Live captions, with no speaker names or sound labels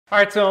All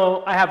right,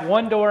 so I have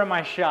one door in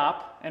my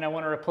shop and I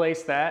want to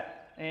replace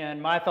that.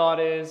 And my thought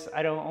is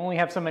I don't only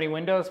have so many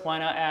windows, why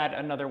not add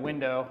another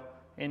window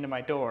into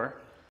my door?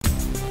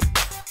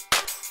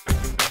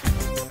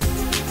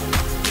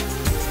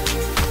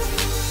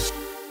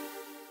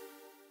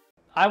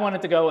 I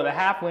wanted to go with a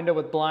half window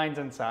with blinds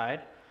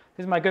inside.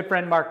 This is my good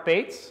friend Mark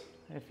Bates.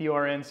 If you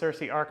are in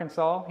Searcy,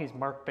 Arkansas, he's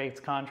Mark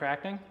Bates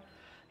Contracting.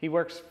 He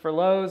works for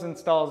Lowe's,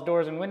 installs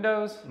doors and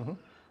windows,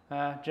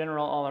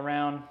 general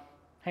all-around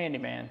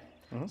handyman.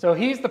 So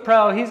he's the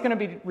pro, he's gonna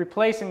be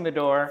replacing the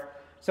door.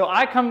 So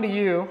I come to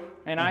you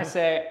and I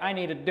say, I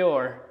need a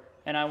door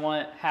and I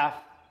want half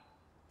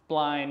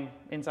blind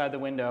inside the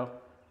window.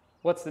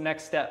 What's the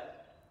next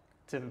step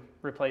to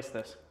replace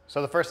this?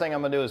 So the first thing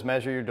I'm gonna do is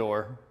measure your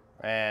door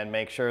and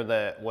make sure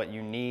that what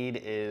you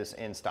need is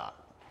in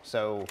stock.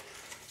 So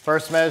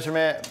first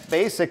measurement,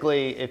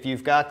 basically if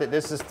you've got that,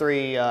 this is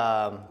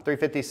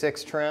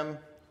 356 trim.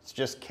 It's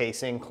just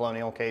casing,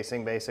 colonial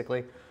casing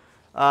basically.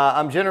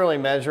 I'm generally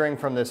measuring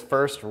from this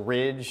first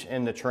ridge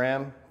in the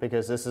trim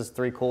because this is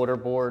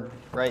 3/4 board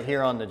right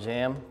here on the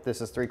jamb. This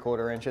is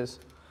 3/4 inches.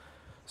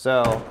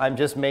 So I'm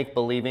just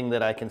believing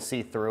that I can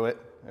see through it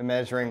and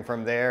measuring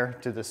from there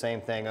to the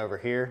same thing over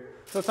here.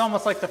 So it's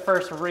almost like the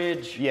first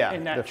ridge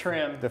in that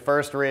trim. The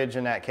first ridge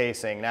in that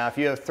casing. Now if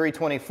you have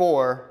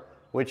 324,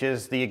 which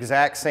is the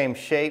exact same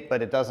shape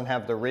but it doesn't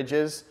have the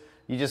ridges,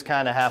 you just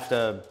kind of have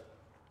to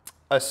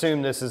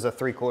assume this is a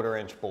 3/4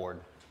 inch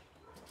board.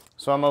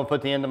 So I'm gonna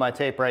put the end of my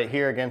tape right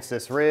here against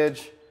this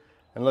ridge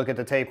and look at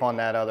the tape on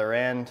that other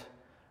end.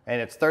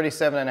 And it's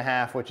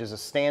 37.5, which is a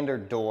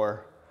standard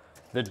door.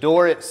 The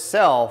door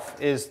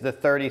itself is the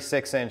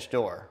 36-inch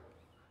door.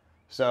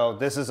 So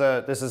this is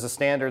a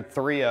standard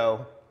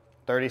 3.0,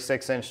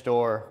 36-inch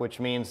door, which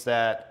means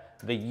that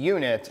the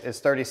unit is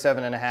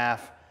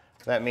 37.5.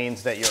 That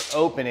means that your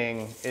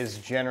opening is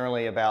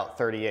generally about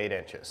 38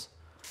 inches.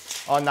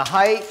 On the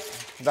height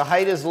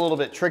is a little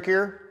bit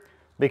trickier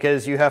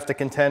because you have to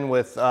contend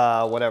with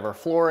whatever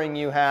flooring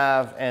you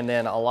have, and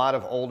then a lot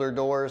of older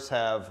doors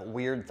have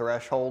weird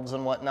thresholds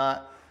and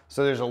whatnot.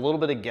 So there's a little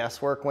bit of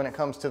guesswork when it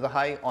comes to the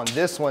height. On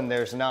this one,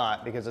 there's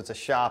not because it's a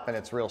shop and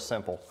it's real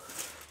simple.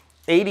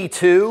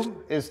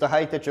 82 is the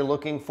height that you're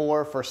looking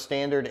for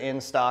standard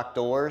in-stock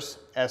doors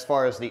as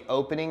far as the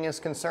opening is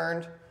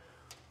concerned.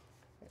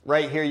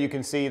 Right here you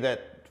can see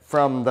that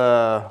from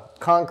the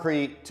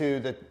concrete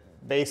to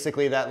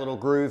basically that little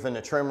groove in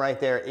the trim right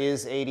there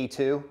is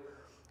 82.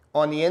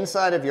 On the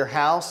inside of your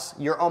house,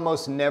 you're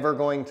almost never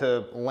going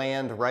to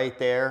land right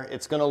there.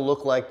 It's gonna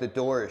look like the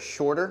door is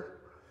shorter.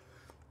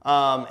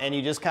 And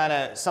you just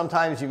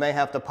sometimes you may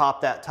have to pop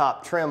that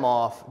top trim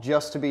off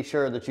just to be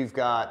sure that you've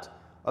got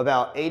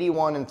about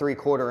 81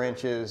 3/4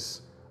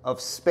 inches of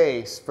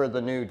space for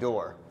the new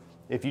door.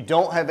 If you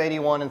don't have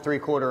 81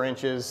 3/4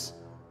 inches,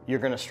 you're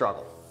gonna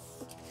struggle.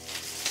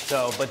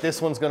 So, but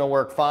this one's gonna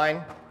work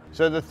fine.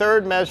 So the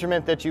third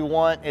measurement that you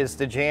want is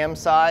the jamb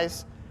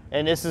size.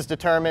 And this is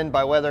determined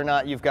by whether or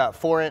not you've got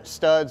 4-inch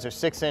studs or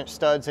 6-inch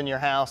studs in your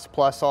house,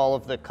 plus all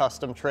of the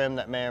custom trim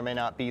that may or may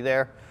not be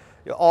there.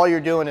 All you're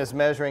doing is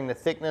measuring the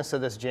thickness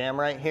of this jamb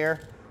right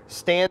here.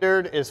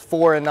 Standard is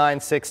 4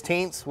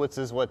 9/16, which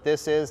is what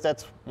this is.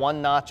 That's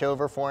 1 notch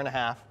over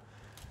 4.5.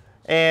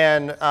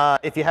 And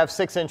if you have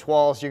 6-inch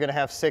walls, you're gonna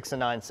have 6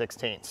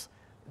 9/16.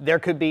 There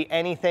could be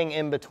anything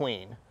in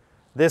between.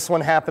 This one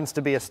happens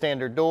to be a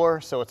standard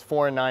door, so it's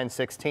 4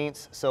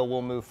 9/16, so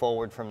we'll move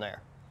forward from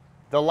there.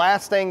 The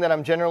last thing that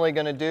I'm generally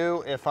gonna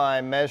do if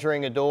I'm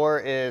measuring a door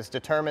is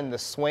determine the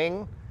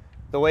swing.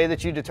 The way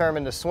that you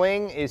determine the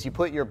swing is you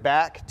put your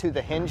back to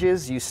the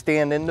hinges, you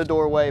stand in the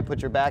doorway,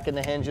 put your back in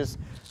the hinges.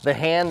 The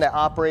hand that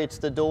operates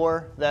the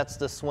door, that's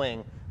the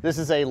swing. This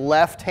is a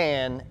left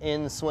hand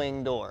in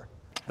swing door.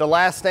 The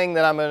last thing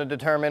that I'm gonna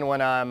determine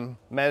when I'm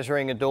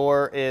measuring a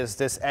door is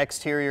this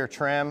exterior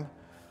trim.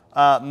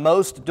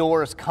 Most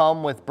doors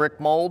come with brick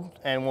mold,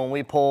 and when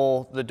we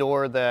pull the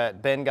door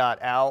that Ben got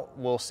out,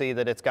 we'll see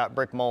that it's got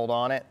brick mold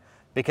on it.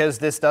 Because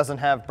this doesn't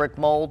have brick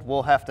mold,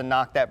 we'll have to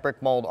knock that brick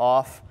mold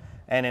off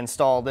and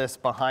install this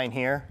behind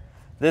here.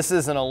 This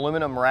is an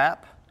aluminum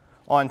wrap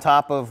on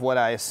top of what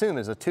I assume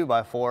is a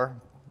 2x4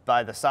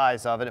 by the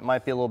size of it. It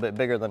might be a little bit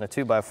bigger than a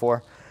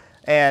 2x4.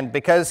 And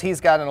because he's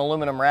got an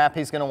aluminum wrap,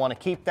 he's gonna wanna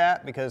keep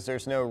that because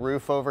there's no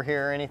roof over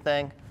here or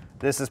anything.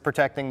 This is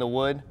protecting the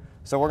wood.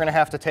 So we're gonna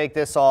have to take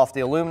this off.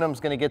 The aluminum's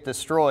gonna get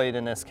destroyed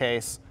in this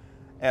case,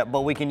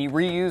 but we can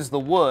reuse the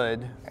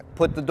wood,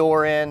 put the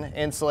door in,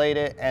 insulate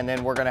it, and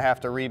then we're gonna have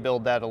to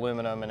rebuild that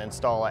aluminum and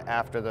install it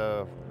after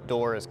the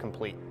door is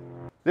complete.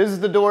 This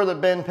is the door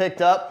that Ben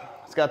picked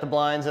up. It's got the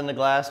blinds and the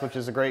glass, which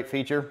is a great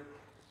feature.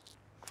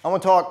 I wanna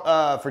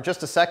talk for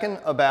just a second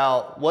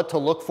about what to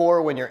look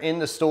for when you're in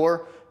the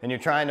store and you're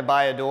trying to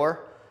buy a door.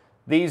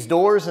 These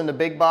doors in the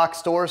big box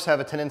stores have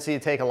a tendency to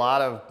take a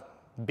lot of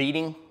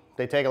beating.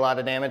 They take a lot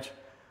of damage.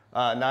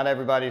 Not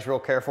everybody's real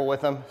careful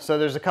with them. So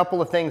there's a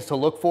couple of things to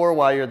look for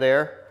while you're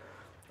there.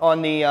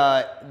 On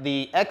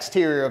the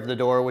exterior of the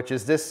door, which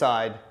is this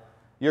side,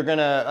 you're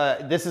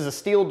gonna, this is a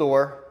steel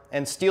door,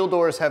 and steel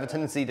doors have a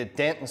tendency to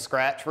dent and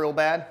scratch real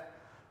bad.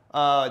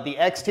 The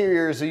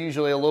exteriors are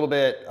usually a little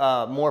bit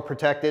more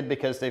protected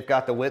because they've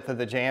got the width of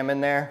the jamb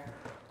in there.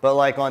 But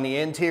like on the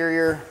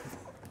interior,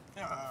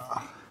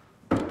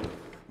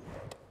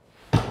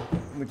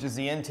 which is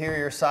the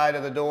interior side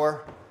of the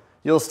door,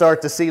 you'll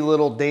start to see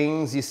little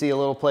dings. You see a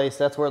little place,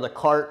 that's where the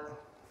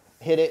cart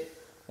hit it.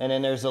 And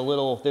then there's a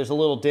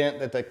little dent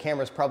that the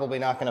camera's probably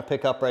not gonna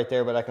pick up right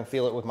there, but I can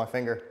feel it with my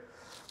finger.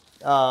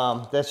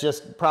 That's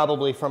just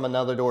probably from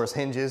another door's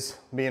hinges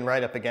being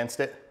right up against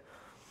it.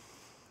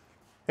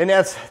 And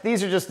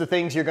these are just the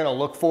things you're gonna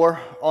look for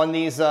on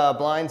these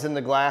blinds in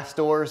the glass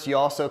doors. You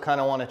also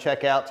kind of wanna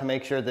check out to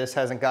make sure this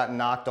hasn't gotten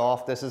knocked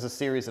off. This is a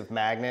series of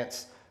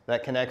magnets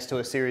that connects to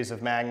a series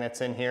of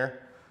magnets in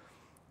here.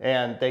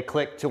 And they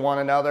click to one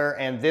another,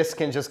 and this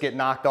can just get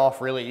knocked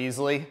off really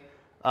easily.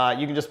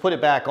 You can just put it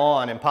back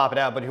on and pop it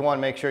out, but you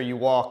wanna make sure you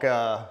walk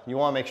out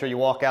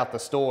the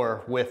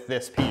store with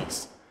this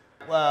piece.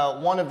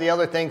 One of the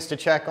other things to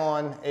check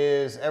on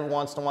is every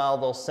once in a while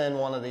they'll send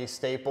one of these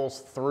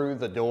staples through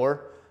the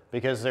door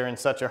because they're in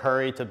such a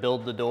hurry to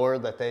build the door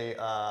that they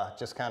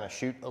just kind of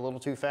shoot a little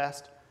too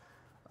fast.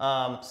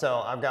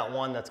 So I've got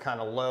one that's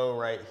kind of low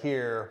right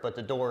here, but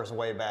the door is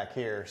way back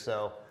here.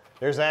 So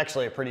there's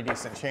actually a pretty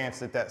decent chance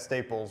that that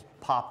staple's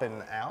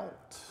popping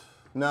out.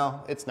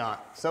 No, it's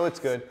not, so it's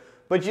good.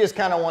 But you just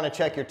kind of want to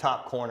check your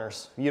top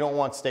corners. You don't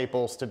want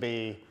staples to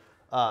be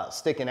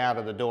sticking out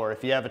of the door.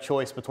 If you have a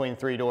choice between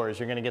 3 doors,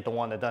 you're gonna get the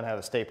one that doesn't have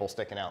a staple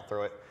sticking out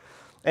through it.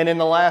 And then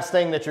the last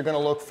thing that you're gonna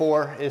look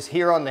for is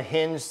here on the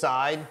hinge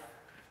side,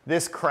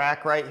 this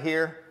crack right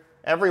here.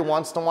 Every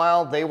once in a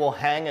while, they will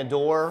hang a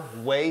door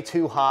way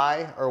too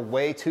high or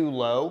way too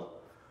low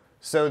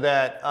so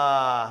that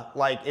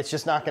like it's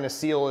just not gonna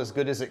seal as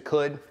good as it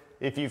could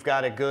if you've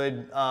got a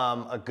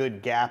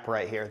good gap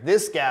right here.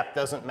 This gap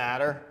doesn't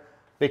matter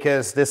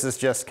because this is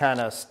just kind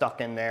of stuck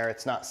in there.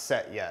 It's not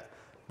set yet.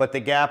 But the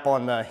gap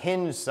on the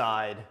hinge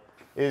side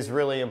is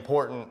really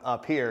important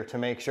up here to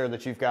make sure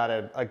that you've got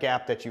a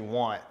gap that you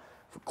want.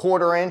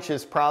 1/4 inch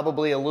is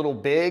probably a little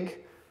big,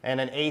 and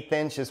an 1/8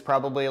 inch is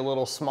probably a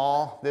little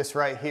small. This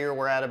right here,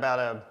 we're at about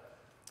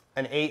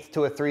an 1/8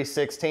 to a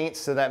 3/16,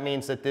 so that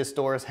means that this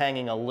door is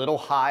hanging a little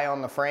high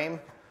on the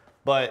frame,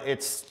 but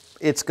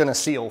it's gonna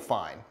seal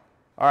fine.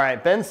 All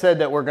right, Ben said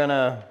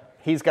that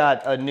he's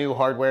got a new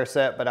hardware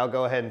set, but I'll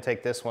go ahead and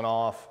take this one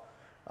off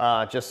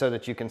just so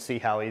that you can see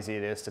how easy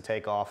it is to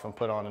take off and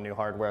put on a new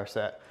hardware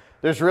set.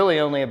 There's really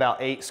only about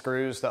 8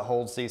 screws that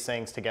holds these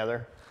things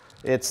together.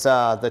 It's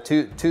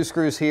the two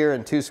screws here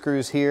and 2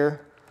 screws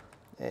here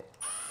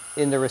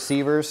in the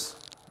receivers.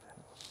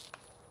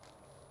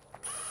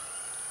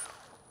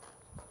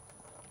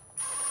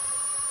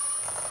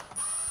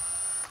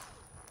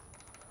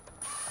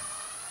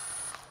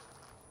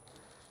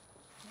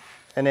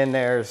 And then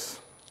there's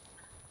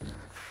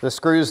the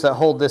screws that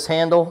hold this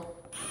handle.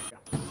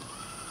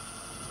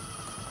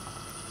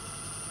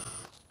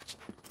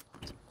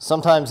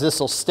 Sometimes this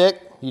will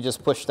stick. You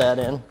just push that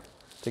in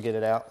to get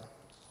it out.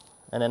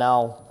 And then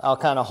I'll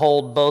kind of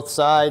hold both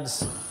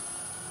sides.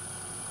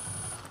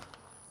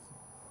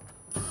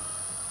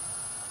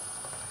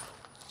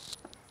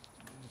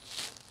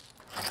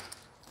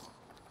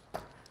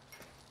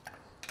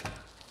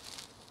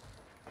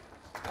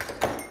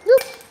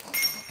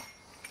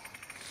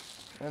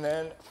 And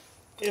then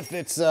if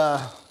it's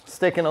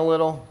sticking a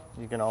little,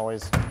 you can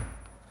always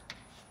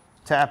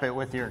tap it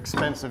with your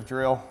expensive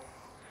drill.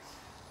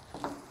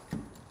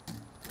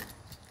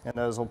 And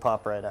those will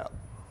pop right out.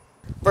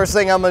 First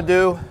thing I'm gonna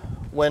do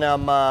when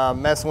I'm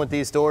messing with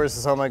these doors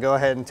is I'm gonna go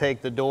ahead and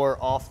take the door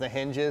off the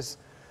hinges.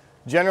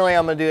 Generally,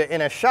 I'm gonna do it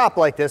in a shop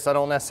like this. I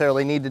don't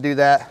necessarily need to do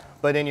that,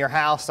 but in your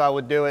house, I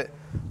would do it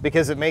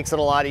because it makes it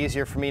a lot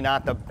easier for me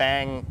not to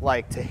bang,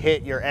 like to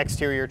hit your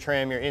exterior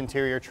trim, your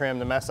interior trim,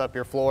 to mess up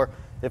your floor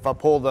if I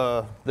pull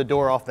the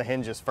door off the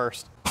hinges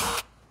first.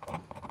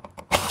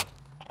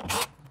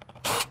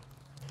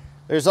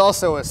 There's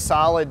also a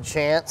solid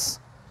chance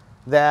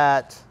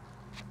that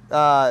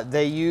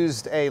they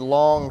used a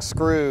long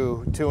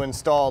screw to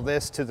install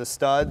this to the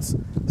studs.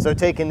 So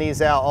taking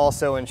these out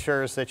also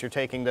ensures that you're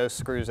taking those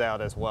screws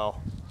out as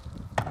well,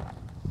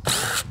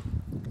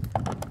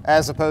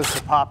 as opposed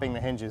to popping the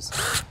hinges.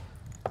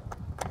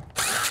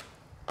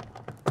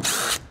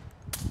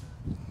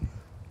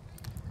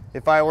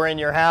 If I were in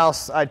your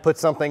house, I'd put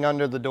something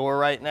under the door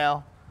right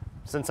now.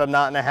 Since I'm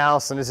not in a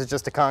house and this is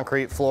just a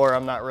concrete floor,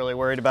 I'm not really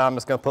worried about it. I'm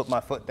just gonna put my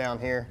foot down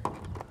here.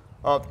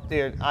 Oh,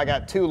 dude, I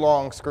got 2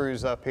 long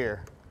screws up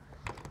here.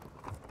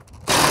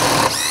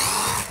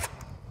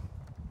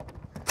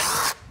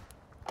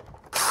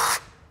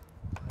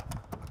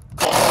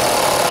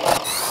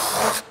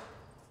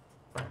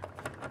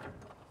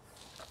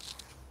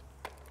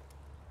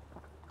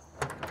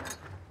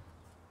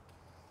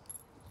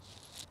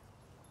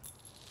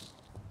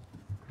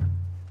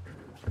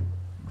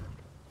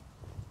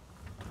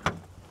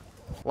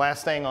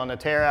 Last thing on the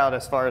tear out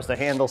as far as the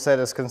handle set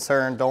is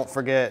concerned, don't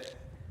forget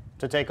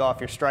to take off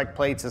your strike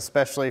plates,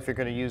 especially if you're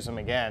going to use them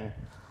again.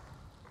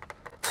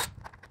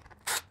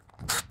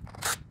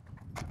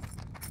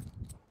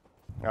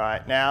 All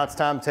right, now it's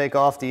time to take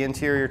off the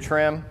interior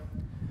trim.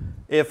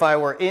 If I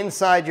were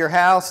inside your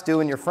house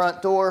doing your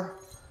front door,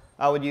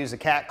 I would use a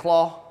cat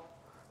claw,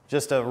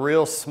 just a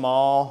real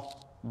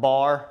small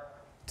bar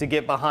to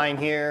get behind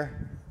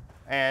here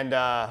and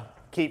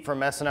keep from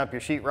messing up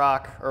your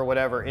sheetrock or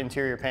whatever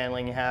interior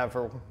paneling you have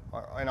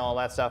and all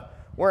that stuff.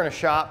 We're in a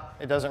shop,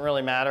 it doesn't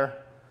really matter.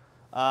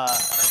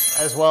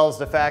 As well as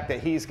the fact that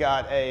he's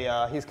kind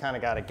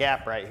of got a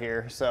gap right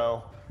here.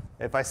 So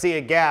if I see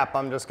a gap,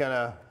 I'm just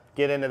gonna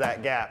get into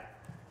that gap.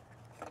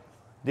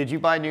 Did you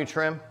buy new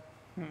trim?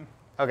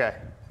 Okay,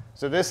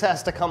 so this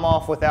has to come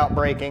off without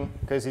breaking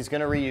because he's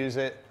gonna reuse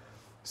it.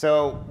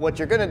 So what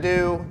you're gonna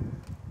do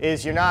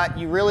is you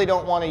really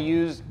don't want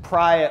to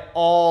pry it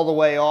all the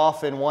way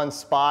off in one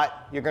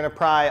spot. You're gonna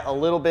pry a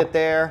little bit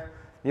there.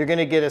 You're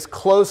gonna get as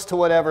close to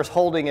whatever's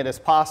holding it as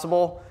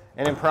possible,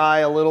 and then pry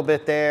a little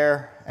bit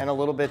there and a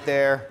little bit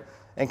there,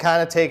 and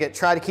kind of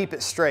try to keep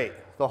it straight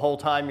the whole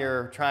time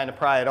you're trying to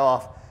pry it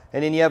off,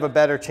 and then you have a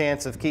better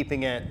chance of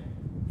keeping it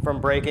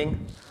from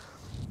breaking.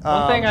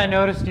 One thing I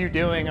noticed you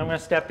doing, I'm going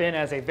to step in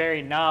as a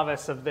very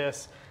novice of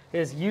this,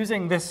 is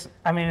using this.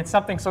 I mean, it's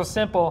something so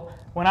simple.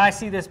 When I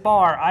see this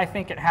bar, I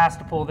think it has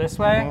to pull this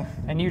way,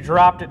 and you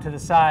dropped it to the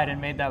side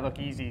and made that look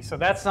easy. So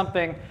that's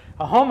something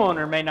a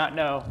homeowner may not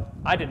know.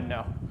 I didn't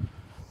know.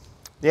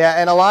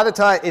 Yeah, and a lot of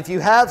times, if you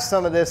have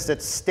some of this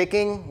that's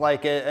sticking,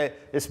 like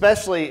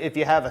especially if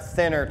you have a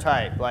thinner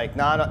type, like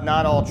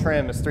not all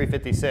trim is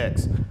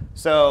 356.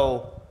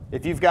 So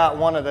if you've got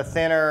one of the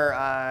thinner,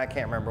 I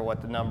can't remember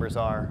what the numbers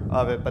are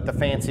of it, but the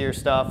fancier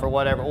stuff or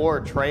whatever, or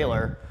a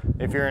trailer.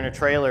 If you're in a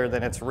trailer,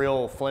 then it's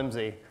real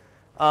flimsy.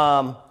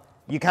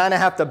 You kind of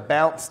have to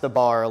bounce the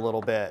bar a little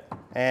bit,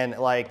 and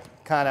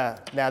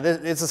now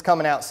this is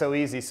coming out so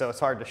easy, so it's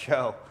hard to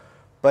show.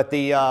 But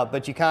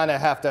you kind of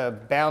have to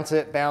bounce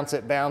it,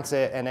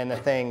 and then the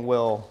thing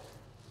will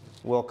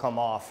come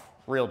off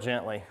real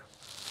gently.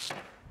 So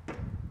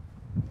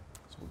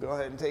we'll go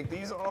ahead and take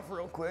these off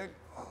real quick.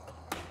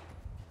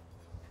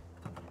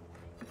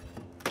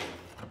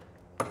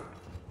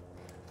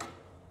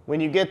 When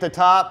you get the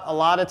top, a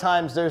lot of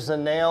times there's a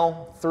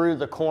nail through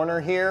the corner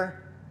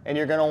here, and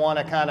you're gonna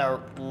wanna kind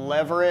of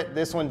lever it.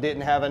 This one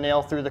didn't have a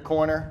nail through the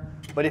corner,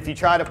 but if you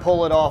try to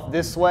pull it off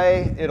this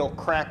way, it'll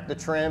crack the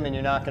trim and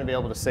you're not gonna be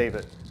able to save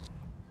it.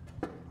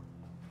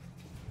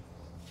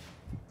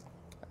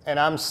 And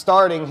I'm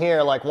starting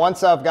here, like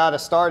once I've got a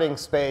starting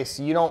space,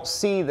 you don't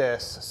see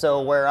this.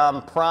 So where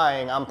I'm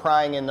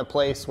prying in the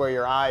place where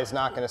your eye is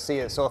not gonna see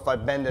it. So if I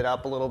bend it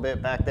up a little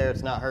bit back there,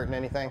 it's not hurting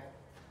anything.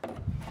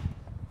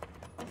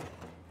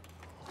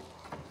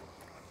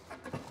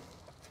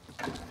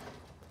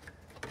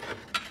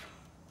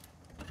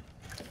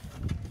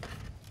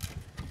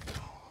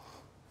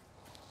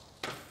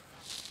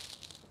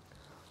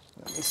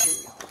 Let me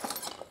see.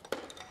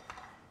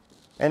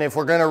 And if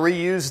we're going to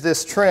reuse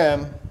this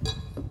trim,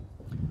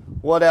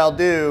 what I'll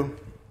do,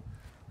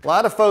 a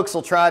lot of folks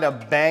will try to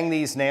bang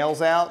these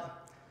nails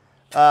out.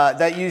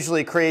 That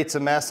usually creates a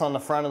mess on the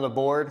front of the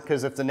board,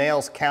 because if the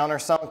nail's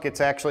countersunk,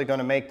 it's actually going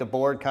to make the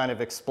board kind of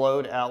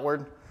explode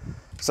outward.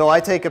 So I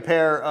take a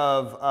pair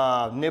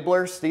of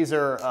nibblers. These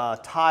are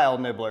tile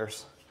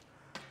nibblers.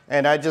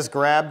 And I just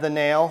grab the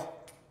nail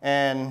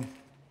and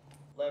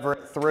lever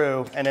it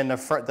through, and then the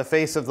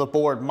face of the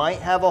board might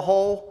have a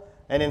hole,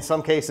 and in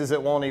some cases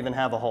it won't even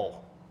have a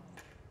hole.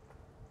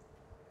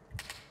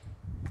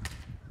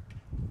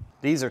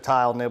 These are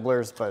tile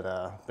nibblers,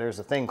 but there's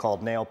a thing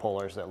called nail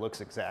pullers that looks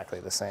exactly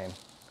the same.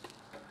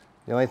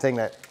 The only thing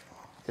that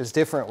is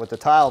different with the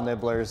tile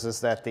nibblers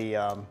is that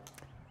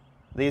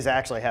these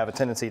actually have a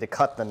tendency to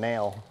cut the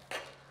nail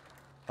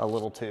a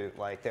little too,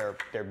 like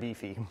they're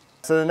beefy.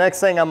 So the next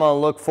thing I'm going to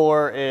look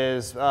for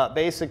is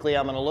basically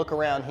I'm going to look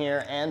around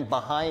here and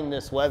behind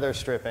this weather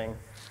stripping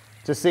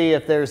to see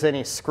if there's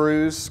any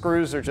screws.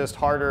 Screws are just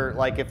harder,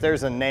 like if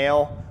there's a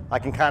nail, I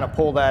can kind of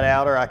pull that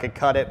out or I could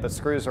cut it, but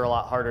screws are a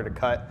lot harder to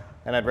cut,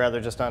 and I'd rather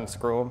just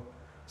unscrew them.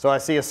 So I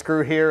see a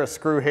screw here, a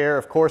screw here.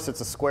 Of course it's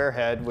a square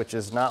head, which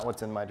is not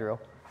what's in my drill.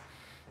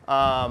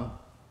 And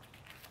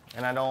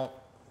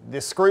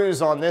the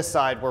screws on this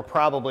side were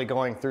probably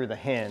going through the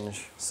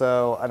hinge,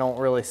 so I don't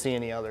really see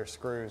any other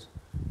screws.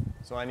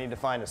 So I need to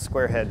find a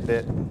square head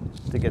bit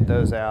to get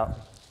those out.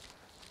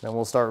 Then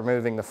we'll start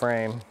removing the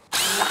frame.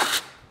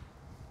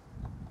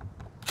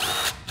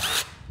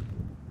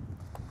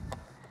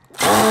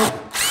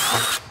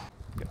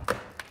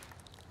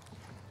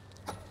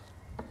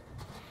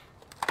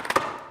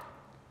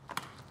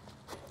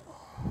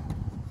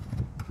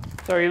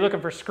 So are you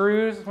looking for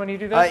screws when you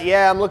do this?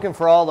 Yeah, I'm looking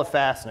for all the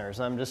fasteners.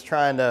 I'm just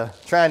trying to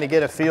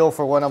get a feel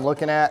for what I'm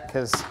looking at,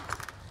 because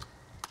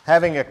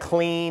having a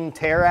clean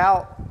tear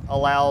out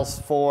allows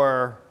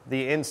for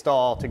the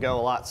install to go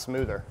a lot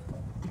smoother.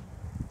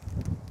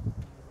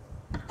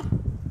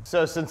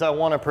 So since I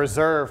want to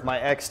preserve my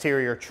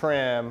exterior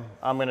trim,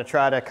 I'm going to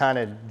try to kind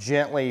of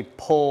gently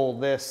pull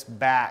this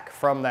back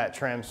from that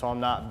trim so I'm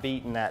not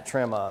beating that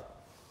trim up.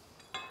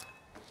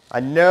 I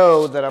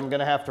know that I'm going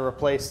to have to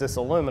replace this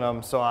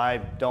aluminum, so I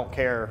don't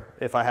care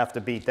if I have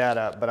to beat that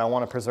up, but I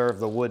want to preserve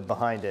the wood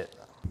behind it.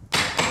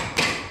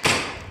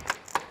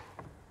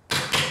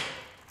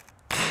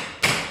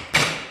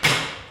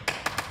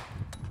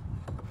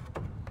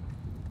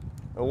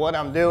 But what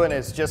I'm doing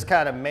is just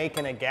kind of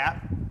making a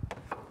gap.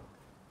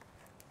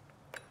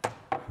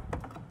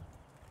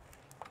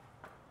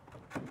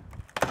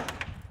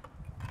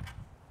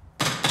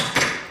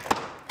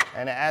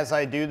 And as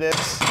I do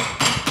this,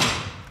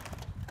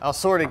 I'll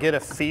sort of get a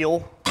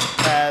feel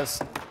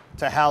as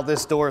to how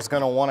this door is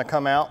going to want to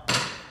come out.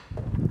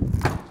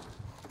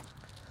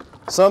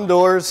 Some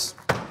doors,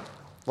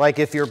 like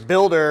if your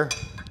builder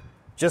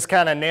just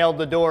kind of nailed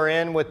the door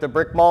in with the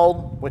brick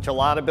mold, which a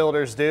lot of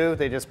builders do,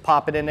 they just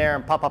pop it in there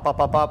and pop, pop, pop,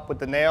 pop, pop with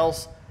the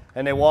nails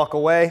and they walk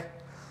away.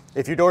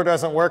 If your door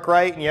doesn't work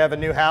right and you have a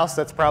new house,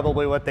 that's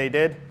probably what they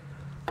did.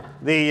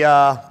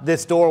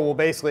 This door will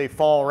basically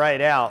fall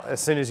right out as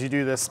soon as you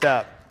do this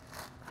step.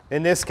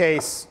 In this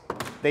case,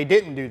 they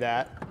didn't do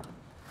that.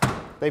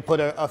 They put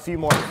a few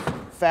more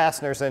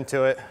fasteners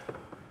into it,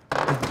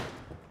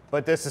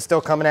 but this is still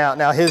coming out.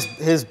 Now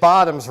his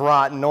bottom's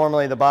rotten.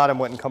 Normally the bottom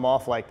wouldn't come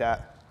off like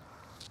that,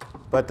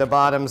 but the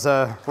bottom's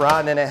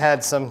rotten and it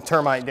had some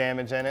termite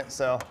damage in it,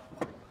 so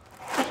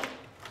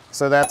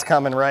that's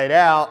coming right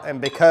out. And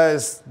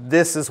because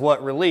this is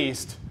what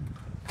released,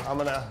 I'm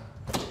gonna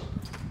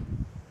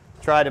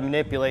try to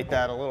manipulate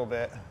that a little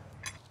bit.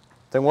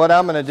 Then what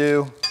I'm gonna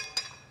do,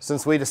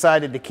 since we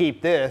decided to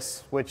keep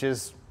this, which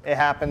is, it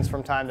happens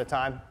from time to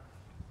time,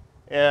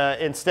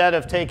 instead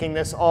of taking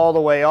this all the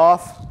way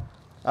off,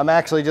 I'm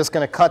actually just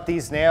gonna cut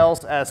these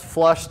nails as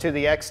flush to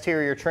the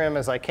exterior trim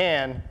as I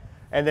can,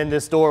 and then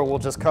this door will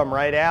just come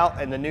right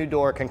out and the new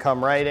door can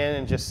come right in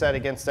and just set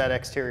against that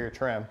exterior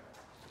trim.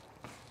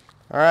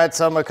 All right,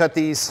 so I'm gonna cut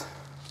these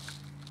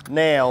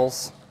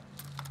nails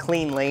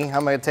cleanly.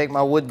 I'm gonna take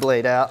my wood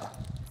blade out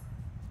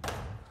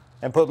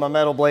and put my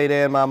metal blade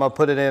in. I'm gonna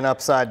put it in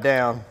upside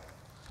down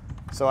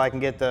so I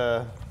can get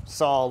the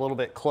saw a little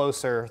bit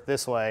closer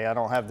this way. I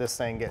don't have this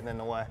thing getting in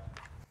the way.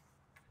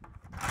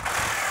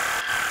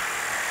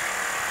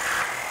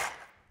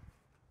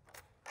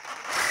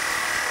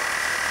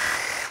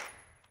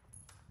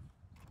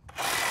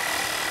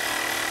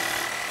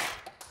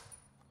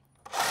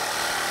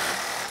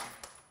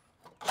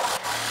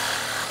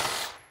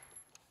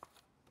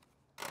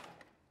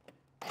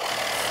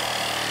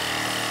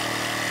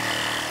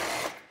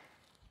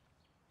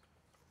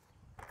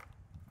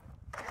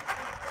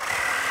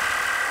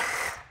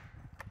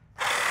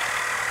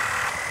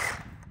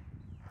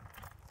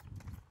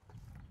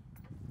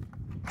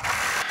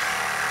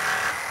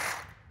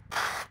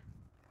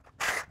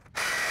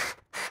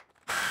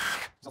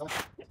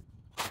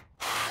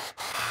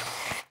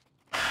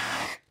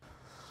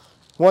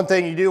 One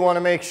thing you do want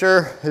to make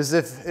sure is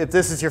if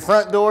this is your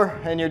front door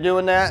and you're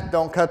doing that,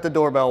 don't cut the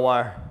doorbell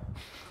wire.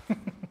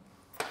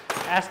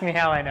 Ask me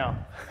how I know.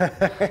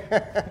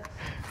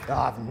 Oh,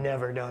 I've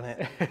never done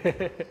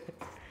it.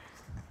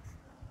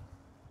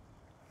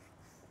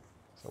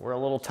 So we're a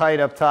little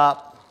tight up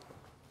top.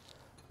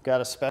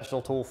 Got a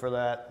special tool for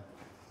that.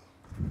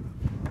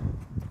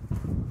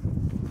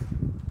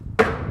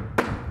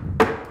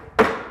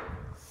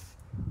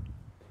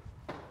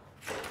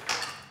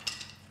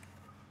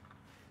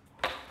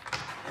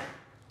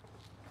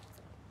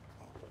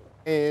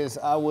 Is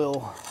I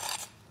will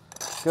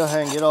go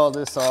ahead and get all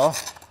this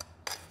off.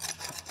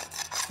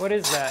 What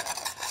is that?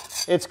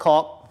 It's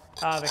caulk.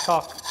 The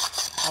caulk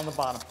on the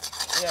bottom.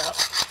 Yeah.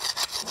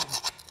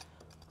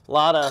 A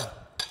lot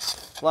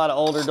of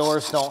older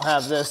doors don't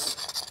have this,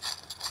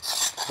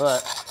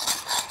 but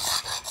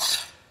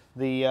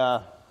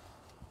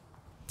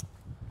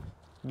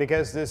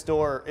because this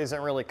door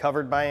isn't really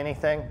covered by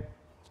anything,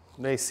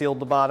 they sealed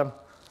the bottom.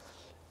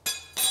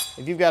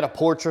 If you've got a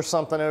porch or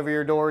something over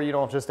your door, you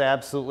don't just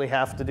absolutely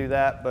have to do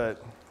that,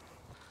 but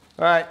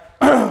all right.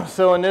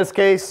 So in this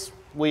case,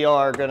 we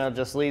are gonna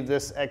just leave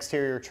this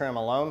exterior trim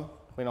alone.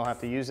 We don't have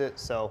to use it,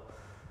 so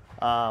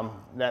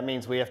that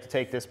means we have to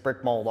take this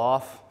brick mold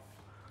off,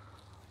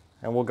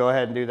 and we'll go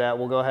ahead and do that.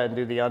 We'll go ahead and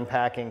do the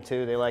unpacking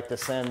too. They like to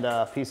send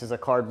pieces of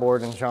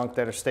cardboard and junk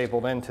that are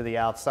stapled into the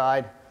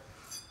outside.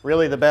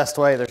 Really the best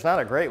way, there's not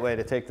a great way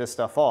to take this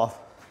stuff off.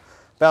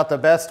 About the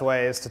best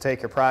way is to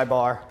take your pry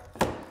bar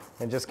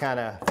and just kind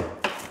of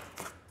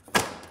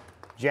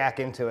jack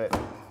into it.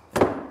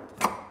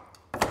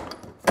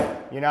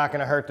 You're not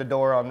gonna hurt the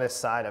door on this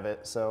side of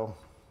it, so.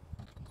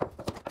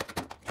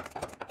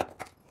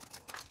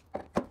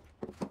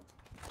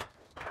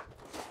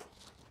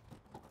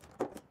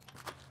 A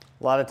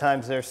lot of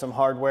times there's some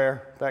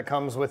hardware that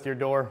comes with your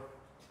door.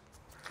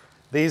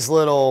 These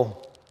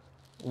little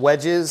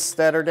wedges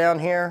that are down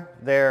here,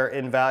 they're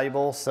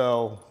invaluable,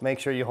 so make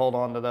sure you hold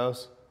on to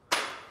those.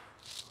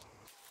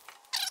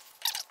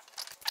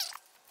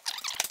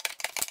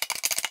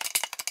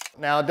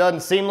 Now, it doesn't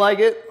seem like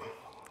it,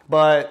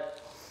 but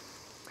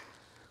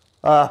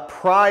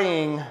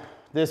prying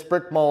this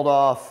brick mold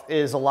off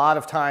is a lot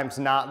of times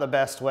not the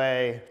best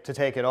way to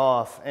take it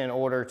off in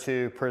order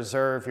to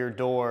preserve your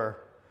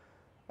door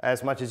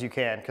as much as you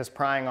can, because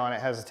prying on it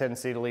has a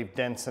tendency to leave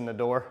dents in the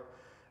door.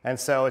 And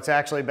so it's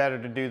actually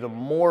better to do the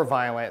more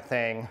violent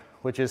thing,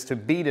 which is to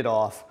beat it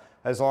off,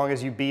 as long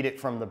as you beat it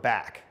from the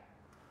back.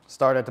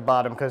 Start at the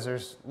bottom because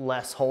there's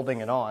less holding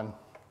it on.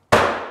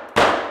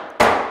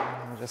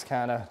 just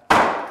kind of.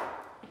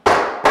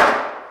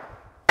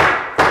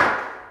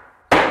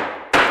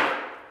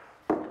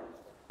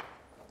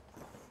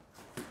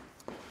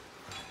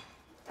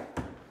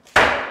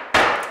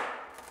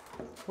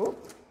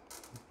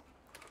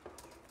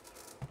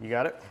 You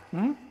got it?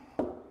 Mm-hmm.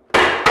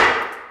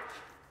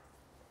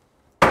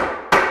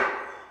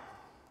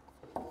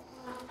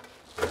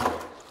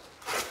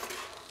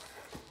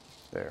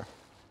 There.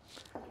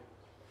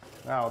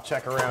 Now I'll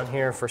check around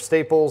here for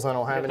staples. I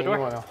don't have any. You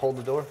want to hold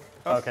the door?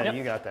 Oh, okay, yep.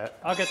 You got that.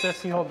 I'll get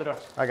this. You hold the door.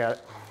 I got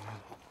it.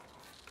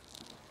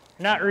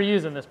 You're not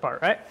reusing this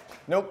part, right?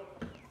 Nope.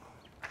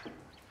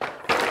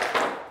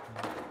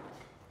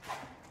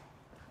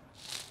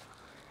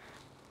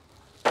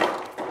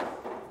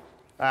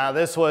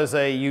 This was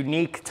a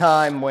unique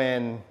time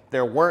when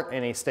there weren't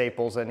any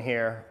staples in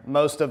here.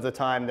 Most of the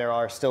time there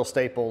are still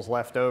staples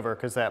left over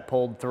because that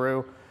pulled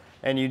through,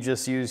 and you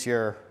just use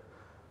your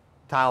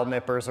tile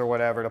nippers or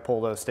whatever to pull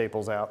those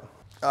staples out.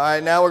 All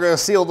right, now we're going to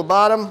seal the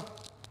bottom.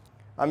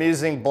 I'm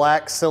using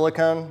black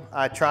silicone.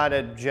 I try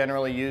to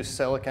generally use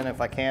silicone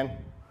if I can.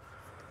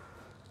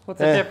 What's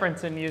the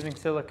difference in using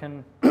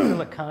silicone?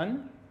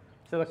 Silicone?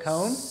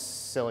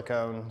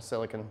 Silicone?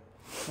 Silicone.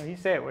 Well, you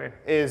say it weird.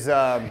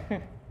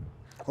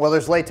 Well,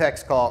 there's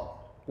latex caulk,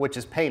 which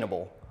is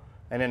paintable,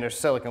 and then there's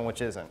silicone,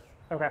 which isn't.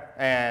 Okay.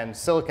 And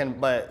silicone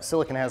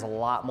has a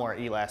lot more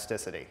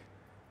elasticity,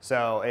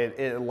 so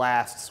it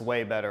lasts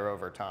way better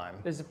over time.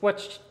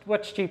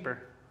 What's cheaper,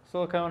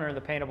 silicone or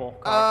the paintable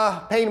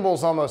caulk?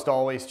 Paintable's almost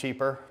always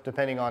cheaper,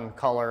 depending on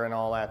color and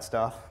all that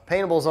stuff.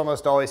 Paintable's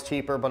almost always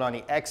cheaper, but on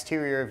the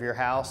exterior of your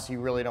house, you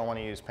really don't want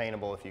to use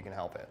paintable if you can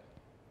help it.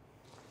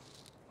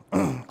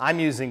 I'm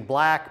using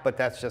black, but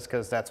that's just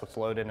because that's what's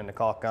loaded in the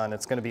caulk gun.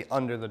 It's going to be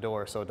under the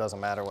door, so it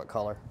doesn't matter what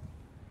color.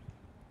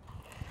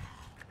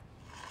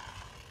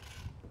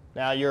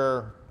 Now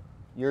your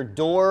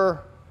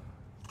door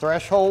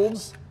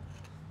thresholds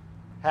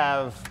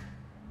have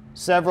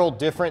several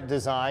different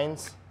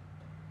designs.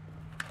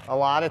 A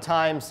lot of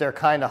times they're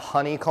kind of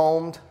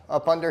honeycombed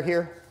up under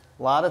here.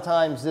 A lot of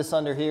times this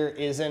under here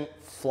isn't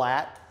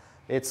flat.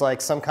 It's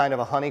like some kind of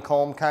a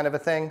honeycomb kind of a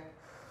thing.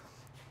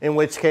 In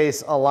which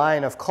case a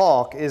line of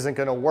caulk isn't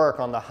going to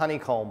work on the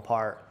honeycomb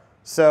part.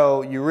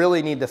 So you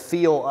really need to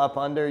feel up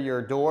under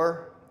your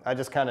door. I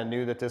just kind of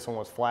knew that this one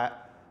was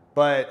flat.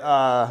 But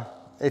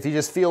if you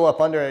just feel up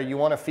under it, you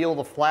want to feel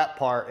the flat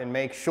part and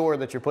make sure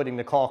that you're putting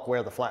the caulk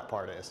where the flat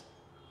part is.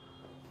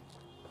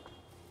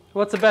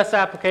 What's the best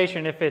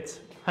application if it's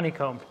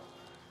honeycombed?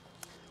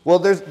 Well,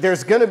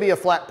 there's going to be a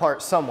flat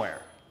part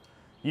somewhere.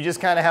 You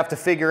just kind of have to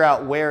figure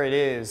out where it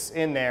is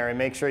in there and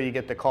make sure you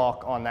get the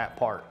caulk on that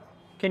part.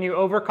 Can you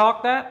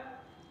overcaulk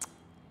that?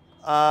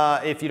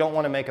 If you don't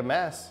want to make a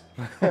mess.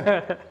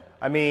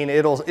 I mean,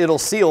 it'll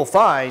seal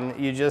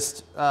fine. You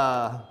just,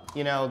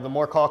 you know, the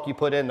more caulk you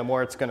put in, the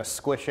more it's going to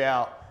squish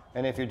out.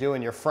 And if you're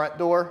doing your front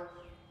door,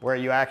 where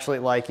you actually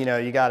like, you know,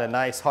 you got a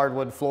nice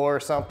hardwood floor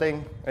or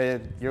something,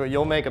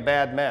 you'll make a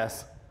bad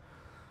mess.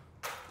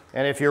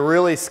 And if you're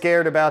really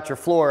scared about your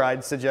floor,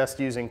 I'd suggest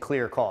using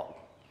clear caulk.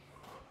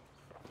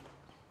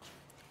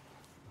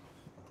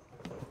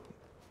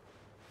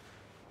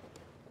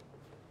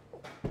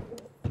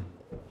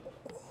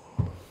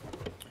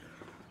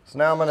 So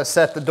now I'm going to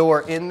set the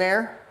door in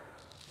there.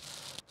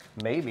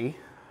 Maybe.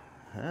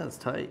 That's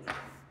tight.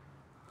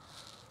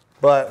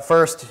 But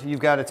first, you've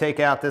got to take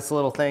out this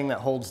little thing that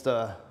holds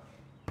the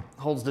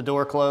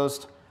door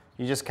closed.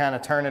 You just kind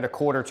of turn it a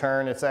quarter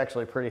turn. It's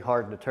actually pretty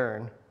hard to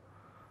turn.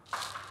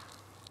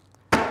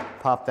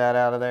 Pop that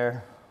out of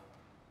there.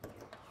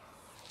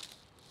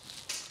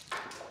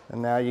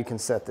 And now you can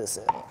set this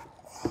in.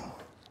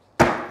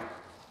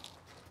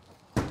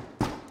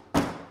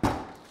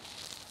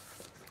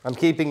 I'm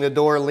keeping the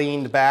door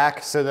leaned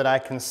back so that I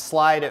can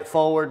slide it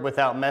forward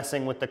without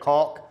messing with the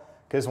caulk,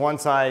 because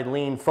once I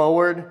lean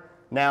forward,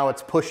 now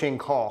it's pushing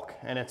caulk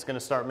and it's going to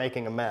start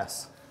making a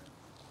mess.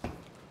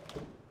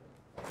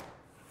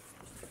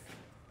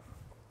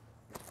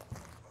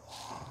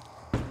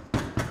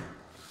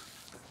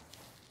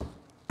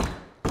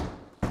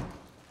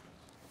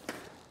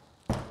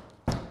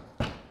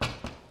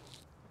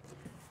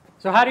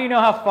 So how do you know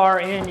how far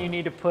in you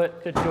need to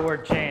put the door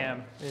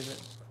jamb? Is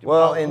it?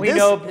 Well, in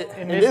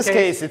this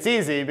case, it's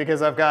easy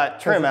because I've got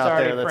trim out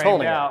there that's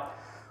holding it.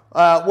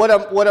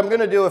 What I'm going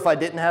to do if I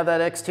didn't have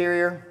that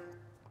exterior,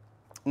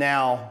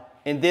 now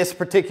in this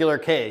particular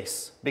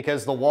case,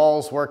 because the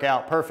walls work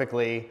out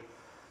perfectly,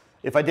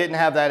 if I didn't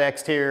have that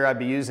exterior, I'd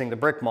be using the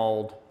brick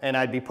mold and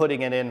I'd be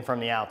putting it in from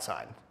the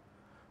outside.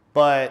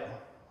 But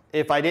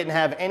if I didn't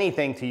have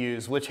anything to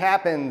use, which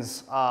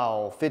happens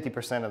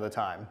 50% of the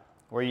time,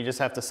 where you just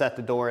have to set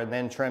the door and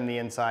then trim the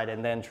inside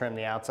and then trim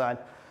the outside,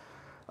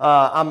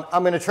 I'm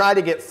going to try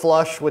to get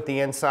flush with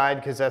the inside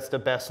because that's the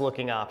best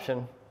looking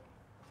option.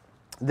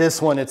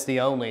 This one, it's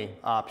the only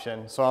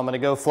option. So I'm going to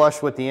go flush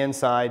with the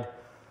inside.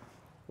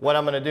 What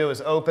I'm going to do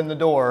is open the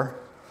door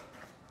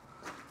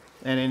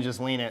and then just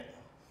lean it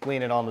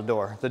on the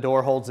door. The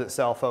door holds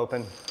itself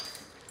open.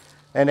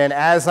 And then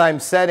as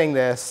I'm setting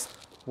this,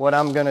 what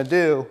I'm going to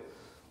do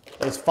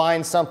is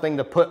find something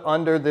to put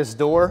under this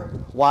door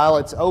while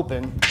it's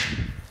open.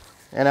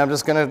 And I'm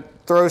just gonna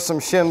throw some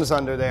shims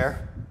under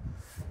there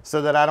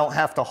so that I don't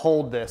have to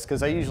hold this,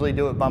 because I usually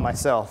do it by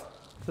myself.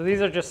 So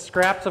these are just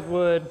scraps of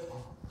wood.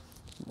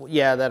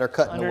 Yeah, that are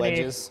cutting the Underneath.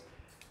 wedges.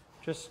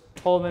 Just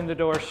holding the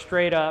door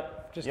straight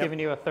up, just Yep. giving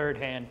you a third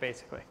hand,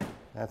 basically.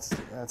 That's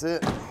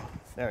it.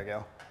 There we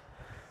go.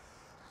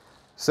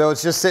 So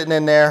it's just sitting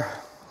in there.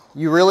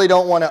 You really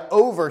don't want to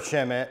over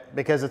shim it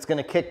because it's going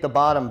to kick the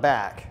bottom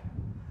back.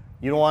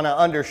 You don't want to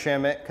under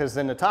shim it because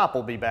then the top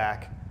will be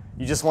back.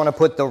 You just want to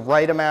put the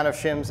right amount of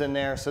shims in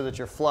there so that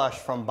you're flush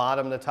from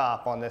bottom to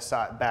top on this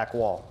side, back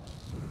wall.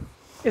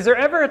 Is there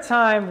ever a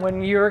time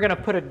when you're going to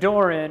put a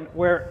door in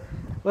where,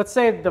 let's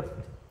say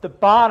the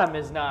bottom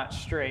is not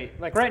straight?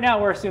 Like right now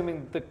we're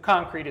assuming the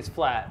concrete is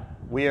flat.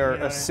 We are You know what I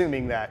mean?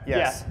 assuming that,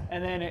 yes. Yeah,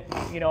 and then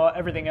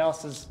everything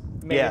else is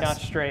maybe Yes. not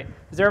straight.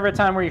 Is there ever a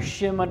time where you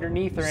shim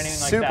underneath or anything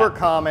like that? Super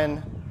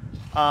common.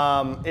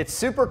 It's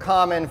super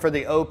common for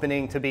the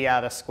opening to be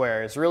out of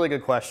square. It's a really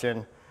good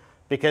question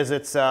because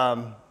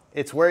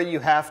it's where you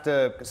have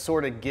to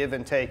sort of give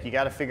and take. You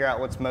got to figure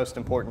out what's most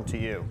important to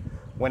you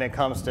when it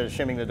comes to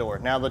shimming the door.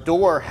 Now the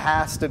door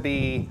has to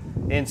be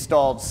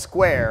installed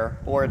square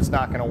or it's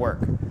not going to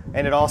work.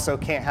 And it also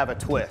can't have a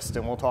twist,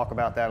 and we'll talk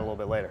about that a little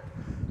bit later.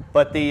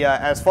 But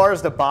as far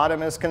as the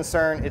bottom is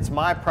concerned, it's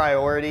my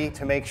priority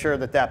to make sure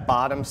that that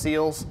bottom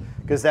seals,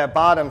 because that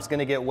bottom's going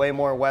to get way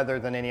more weather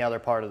than any other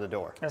part of the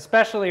door.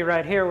 Especially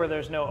right here where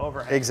there's no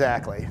overhang.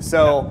 Exactly.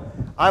 So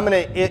I'm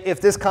going to,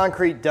 if this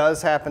concrete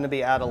does happen to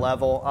be out of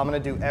level, I'm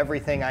going to do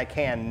everything I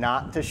can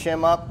not to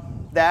shim up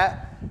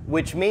that,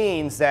 which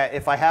means that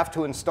if I have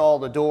to install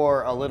the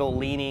door a little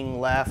leaning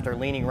left or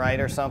leaning right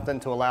or something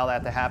to allow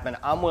that to happen,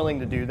 I'm willing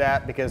to do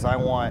that because I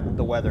want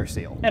the weather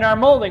seal. And our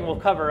molding will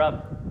cover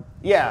up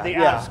the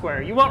Yeah. out of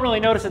square. You won't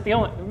really notice it.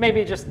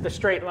 Maybe just the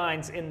straight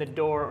lines in the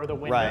door or the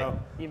window. Right.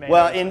 You may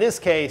Well, notice. in this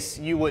case,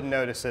 you wouldn't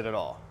notice it at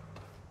all.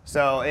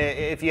 So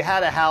if you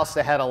had a house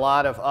that had a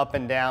lot of up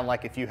and down,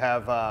 like if you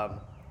have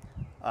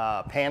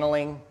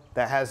paneling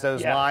that has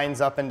those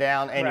lines up and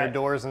down and your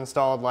door's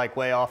installed like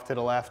way off to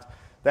the left,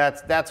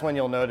 that's when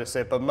you'll notice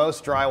it. But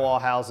most drywall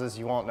houses,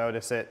 you won't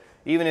notice it.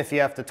 Even if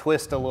you have to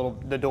twist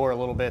the door a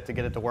little bit to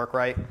get it to work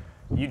right,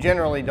 you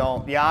generally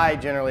don't. The eye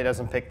generally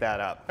doesn't pick that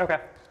up. Okay.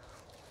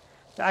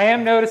 I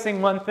am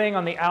noticing one thing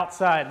on the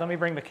outside. Let me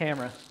bring the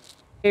camera.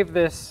 Gave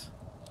this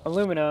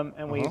aluminum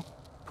and we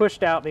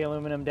pushed out the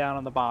aluminum down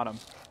on the bottom.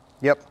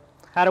 Yep.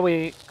 How do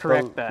we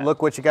correct So that?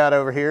 look what you got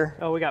over here.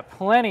 Oh, we got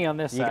plenty on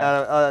this You side.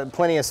 got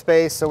plenty of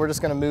space, so we're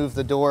just going to move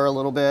the door a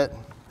little bit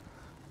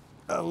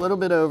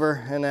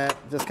over, and that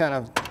just kind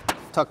of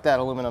tuck that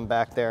aluminum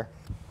back there.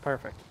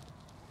 Perfect.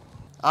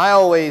 I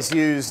always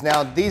use,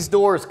 now these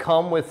doors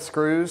come with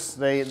screws.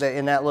 They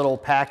in that little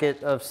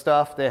packet of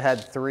stuff, they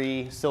had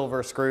 3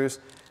 silver screws.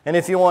 And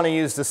if you want to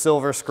use the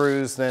silver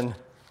screws, then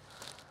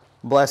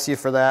bless you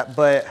for that.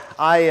 But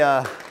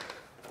I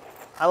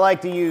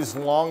like to use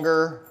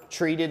longer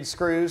treated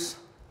screws.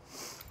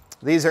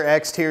 These are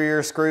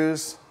exterior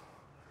screws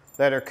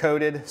that are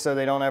coated so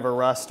they don't ever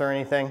rust or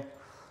anything.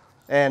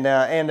 And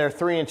they're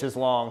 3 inches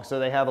long, so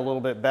they have a little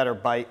bit better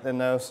bite than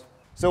those.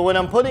 So when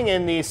I'm putting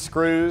in these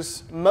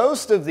screws,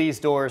 most of these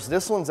doors,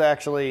 this one's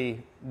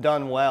actually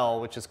done well,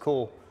 which is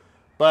cool.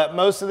 But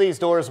most of these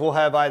doors will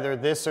have either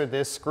this or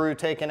this screw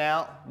taken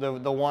out,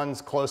 the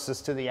ones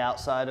closest to the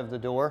outside of the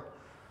door.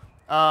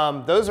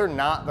 Those are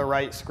not the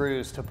right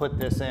screws to put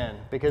this in,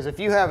 because if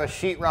you have a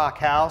sheetrock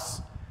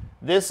house,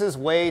 this is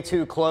way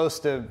too close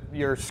to,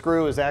 your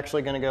screw is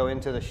actually going to go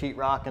into the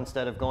sheetrock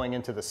instead of going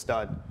into the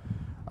stud.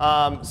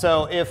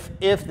 So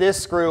if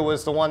this screw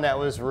was the one that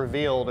was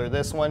revealed, or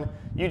this one,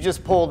 you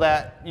just pull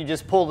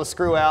the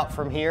screw out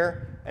from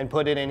here and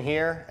put it in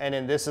here, and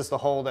then this is the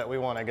hole that we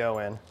want to go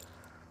in.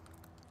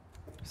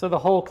 So the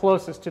hole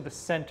closest to the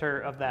center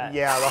of that.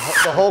 Yeah,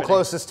 the hole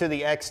closest to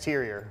the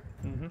exterior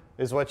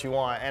is what you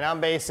want. And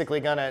I'm basically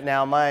gonna,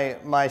 now my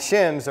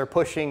shims are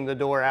pushing the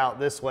door out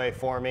this way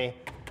for me,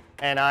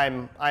 and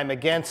I'm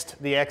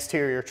against the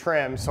exterior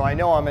trim, so I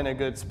know I'm in a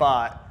good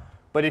spot.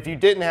 But if you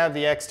didn't have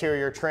the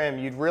exterior trim,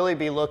 you'd really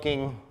be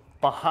looking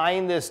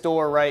behind this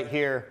door right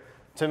here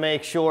to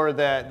make sure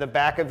that the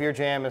back of your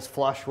jamb is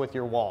flush with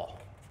your wall.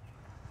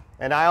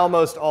 And I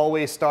almost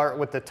always start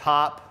with the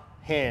top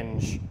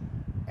hinge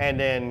and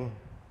then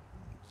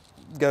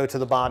go to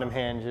the bottom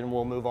hinge, and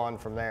we'll move on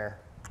from there.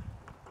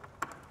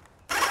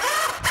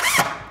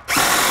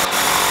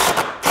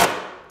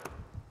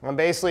 I'm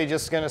basically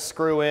just going to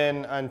screw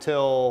in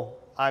until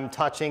I'm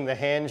touching the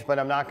hinge, but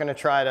I'm not going to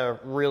try to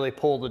really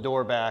pull the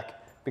door back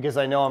because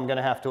I know I'm going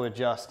to have to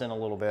adjust in a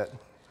little bit.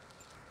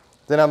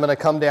 Then I'm going to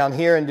come down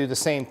here and do the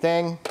same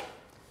thing.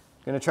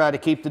 I'm going to try to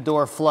keep the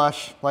door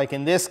flush. Like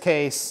in this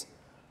case,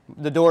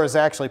 the door is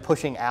actually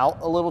pushing out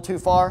a little too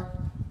far.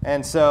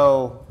 And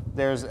so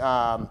there's,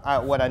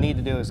 what I need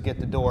to do is get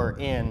the door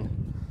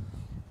in.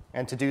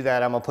 And to do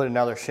that, I'm going to put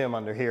another shim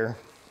under here.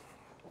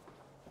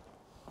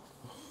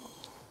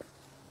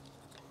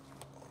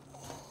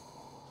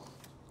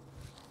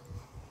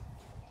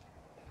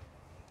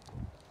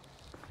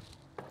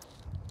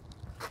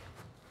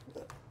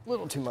 A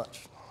little too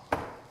much.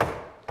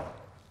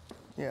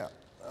 Yeah,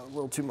 a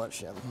little too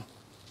much, yeah.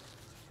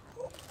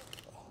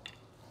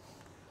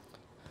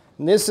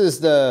 And this is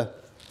the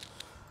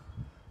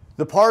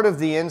part of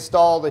the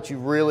install that you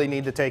really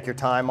need to take your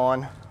time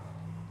on.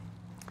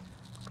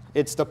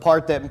 It's the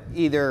part that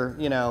either,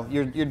 you know,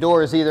 your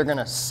door is either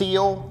gonna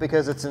seal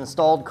because it's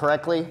installed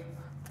correctly,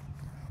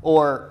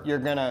 or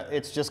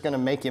it's just gonna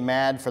make you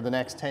mad for the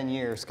next 10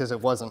 years because it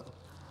wasn't.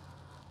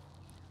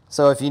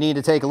 So if you need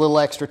to take a little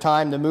extra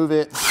time to move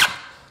it,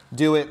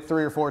 do it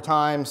 3 or 4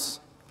 times.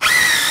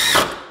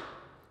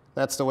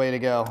 That's the way to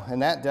go.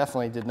 And that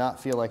definitely did not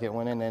feel like it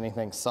went into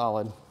anything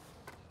solid.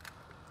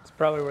 It's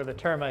probably where the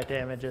termite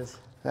damage is.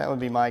 That would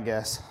be my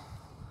guess.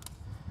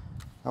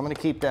 I'm gonna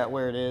keep that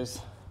where it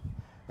is,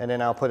 and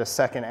then I'll put a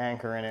second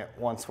anchor in it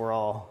once we're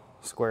all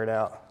squared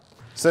out.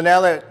 So now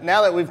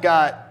that we've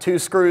got 2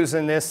 screws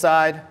in this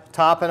side,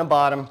 top and a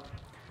bottom,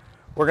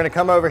 we're gonna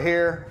come over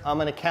here. I'm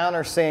gonna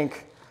countersink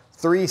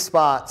 3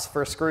 spots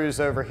for screws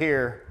over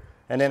here,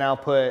 and then I'll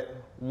put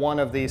 1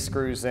 of these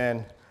screws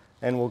in,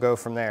 and we'll go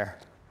from there.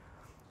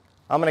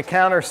 I'm gonna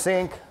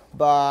countersink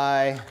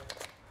by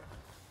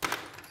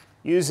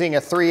using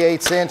a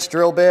 3/8 inch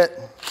drill bit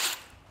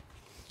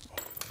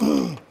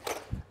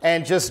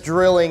and just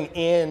drilling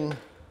in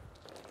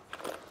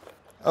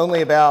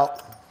only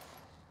about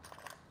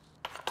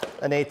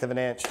 1/8 of an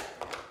inch.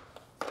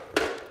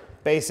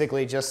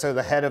 Basically just so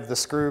the head of the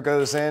screw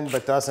goes in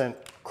but doesn't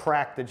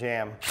crack the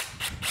jamb.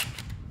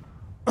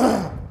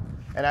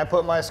 And I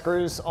put my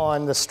screws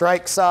on the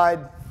strike side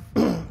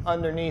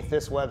underneath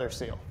this weather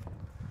seal.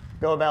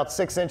 Go about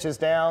 6 inches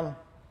down,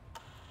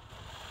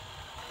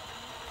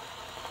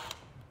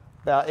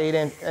 about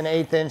an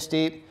 1/8 inch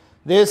deep.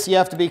 This, you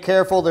have to be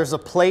careful. There's a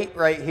plate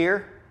right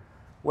here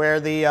where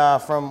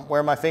from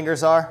where my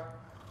fingers are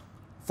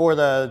for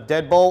the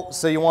deadbolt.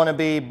 So you want to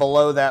be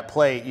below that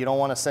plate. You don't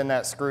want to send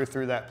that screw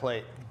through that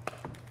plate.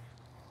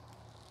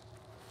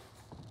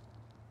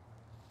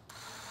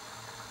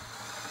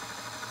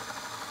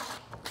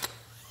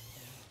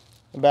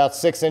 About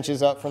 6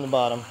 inches up from the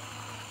bottom,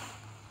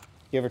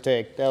 give or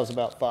take. That was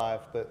about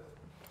 5, but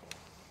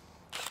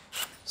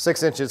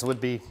 6 inches would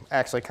be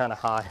actually kind of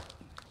high.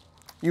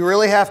 You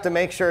really have to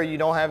make sure you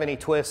don't have any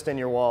twist in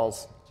your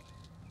walls.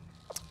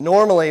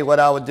 Normally what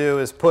I would do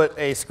is put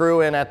a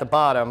screw in at the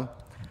bottom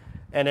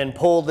and then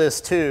pull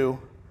this too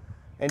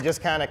and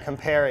just kind of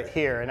compare it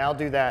here. And I'll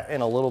do that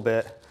in a little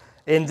bit.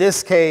 In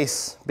this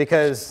case,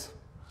 because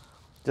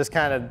just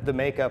kind of the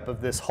makeup of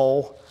this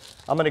hole,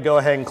 I'm gonna go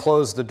ahead and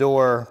close the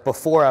door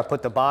before I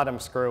put the bottom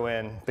screw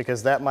in,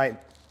 because that might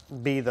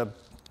be the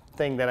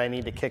thing that I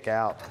need to kick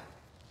out.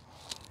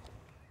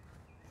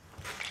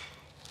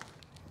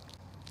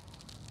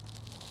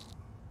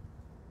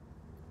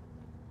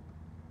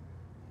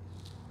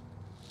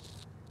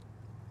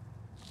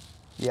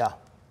 Yeah,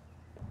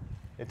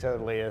 it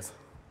totally is.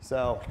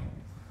 So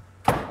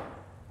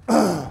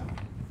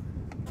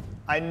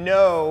I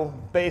know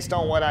based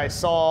on what I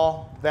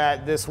saw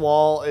that this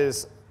wall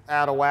is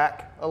out of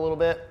whack a little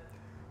bit.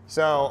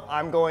 So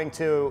I'm going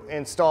to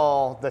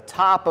install the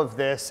top of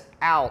this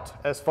out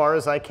as far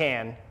as I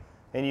can.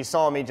 And you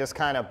saw me just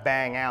kind of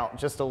bang out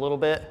just a little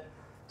bit.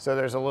 So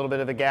there's a little bit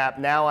of a gap.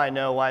 Now I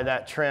know why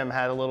that trim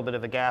had a little bit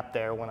of a gap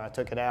there when I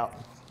took it out.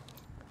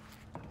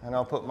 And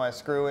I'll put my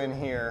screw in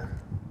here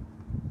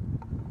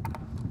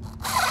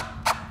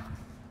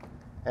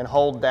and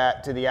hold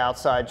that to the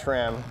outside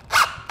trim.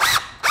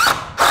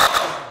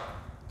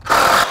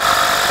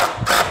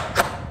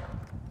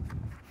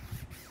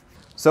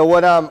 So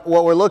what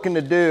we're looking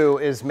to do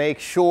is make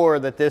sure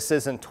that this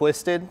isn't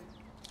twisted.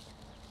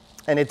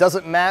 And it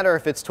doesn't matter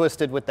if it's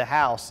twisted with the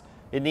house.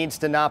 It needs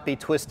to not be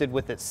twisted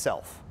with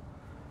itself,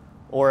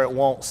 or it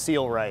won't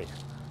seal right.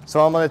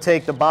 So I'm going to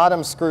take the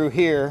bottom screw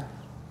here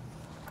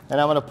and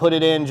I'm going to put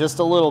it in just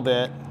a little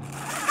bit.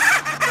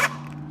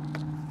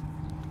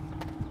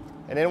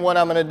 And then what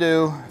I'm going to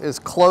do is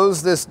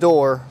close this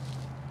door,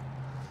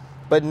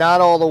 but not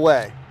all the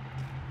way.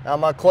 Now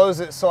I'm going to close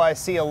it so I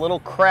see a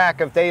little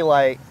crack of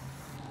daylight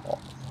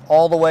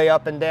all the way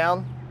up and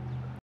down.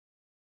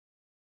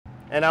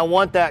 And I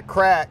want that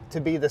crack to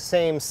be the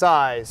same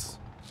size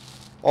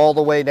all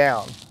the way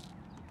down.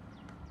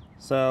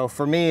 So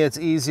for me, it's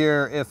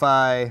easier if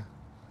I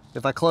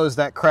close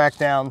that crack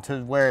down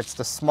to where it's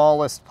the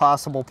smallest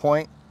possible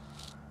point,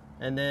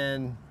 and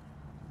then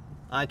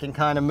I can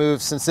kind of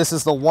move, since this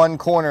is the one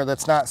corner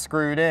that's not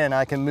screwed in,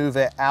 I can move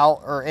it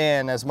out or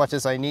in as much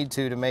as I need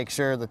to make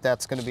sure that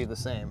that's going to be the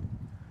same.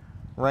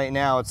 Right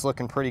now it's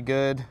looking pretty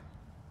good,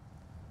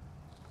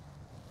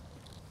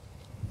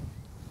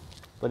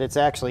 but it's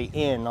actually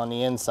in on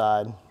the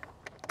inside.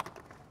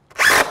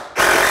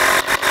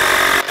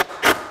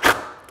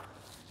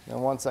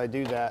 And once I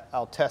do that,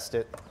 I'll test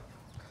it,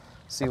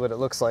 see what it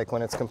looks like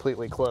when it's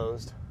completely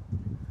closed.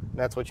 And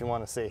that's what you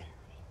want to see.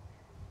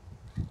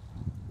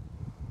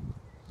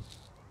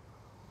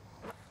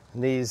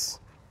 And these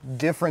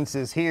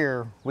differences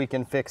here we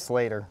can fix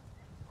later.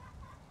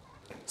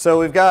 So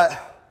we've got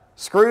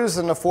screws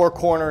in the 4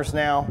 corners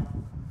now.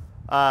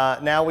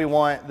 Now we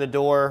want the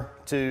door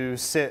to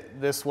sit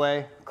this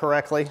way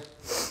correctly,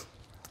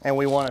 and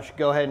we want to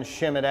go ahead and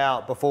shim it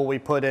out before we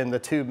put in the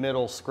 2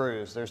 middle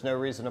screws. There's no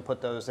reason to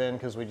put those in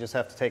because we just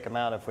have to take them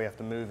out if we have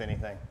to move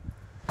anything.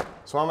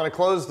 So I'm going to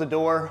close the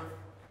door.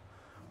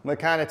 I'm going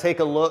to kind of take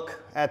a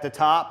look at the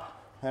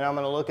top, and I'm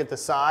going to look at the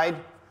side.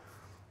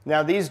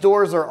 Now these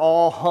doors are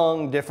all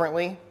hung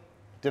differently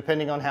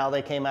depending on how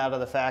they came out of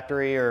the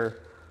factory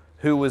or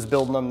who was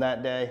building them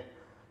that day.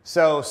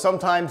 So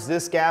sometimes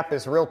this gap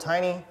is real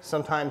tiny,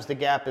 sometimes the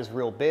gap is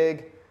real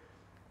big.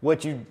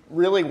 What you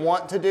really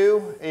want to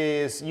do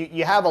is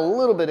you have a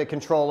little bit of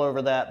control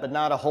over that, but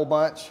not a whole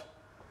bunch.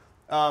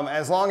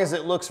 As long as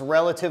it looks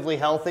relatively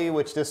healthy,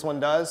 which this one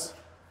does,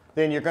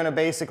 then you're going to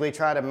basically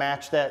try to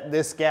match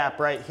this gap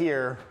right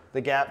here,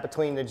 the gap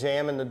between the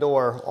jamb and the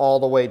door, all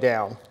the way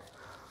down.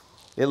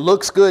 It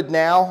looks good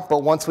now,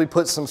 but once we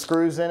put some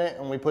screws in it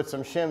and we put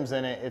some shims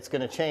in it, it's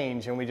going to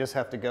change, and we just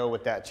have to go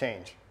with that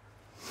change.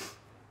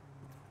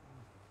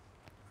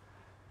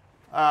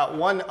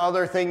 One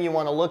other thing you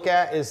want to look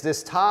at is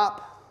this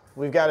top.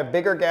 We've got a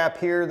bigger gap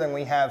here than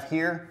we have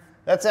here.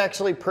 That's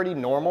actually pretty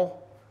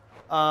normal.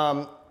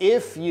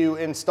 If you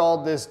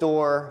installed this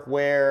door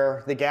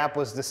where the gap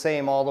was the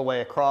same all the way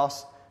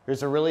across,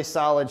 there's a really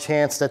solid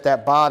chance that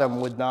that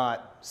bottom would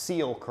not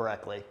seal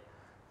correctly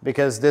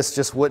because this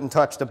just wouldn't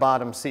touch the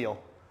bottom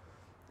seal.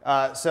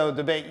 So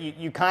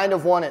you kind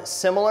of want it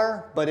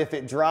similar, but if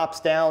it drops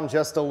down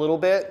just a little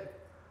bit,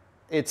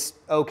 it's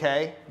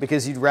okay,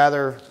 because you'd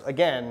rather,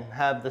 again,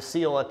 have the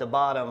seal at the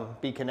bottom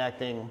be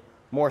connecting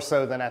more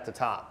so than at the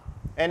top.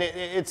 And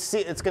it's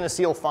going to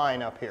seal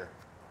fine up here.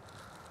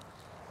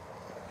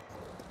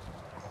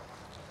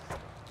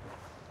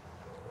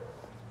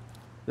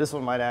 This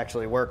one might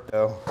actually work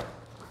though,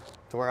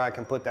 to where I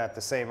can put that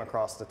the same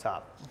across the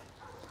top.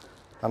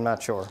 I'm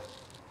not sure.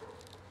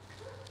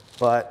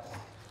 But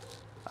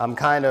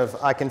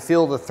I can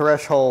feel the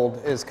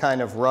threshold is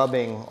kind of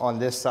rubbing on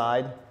this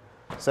side.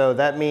 So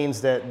that means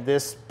that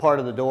this part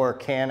of the door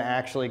can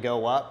actually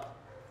go up.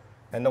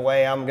 And the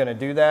way I'm going to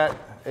do that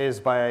is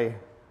by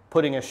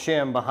putting a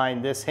shim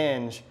behind this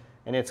hinge,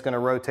 and it's going to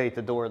rotate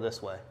the door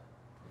this way.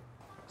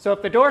 So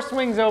if the door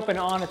swings open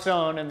on its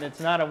own and it's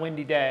not a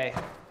windy day,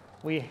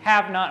 we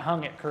have not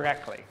hung it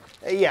correctly.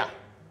 Yeah.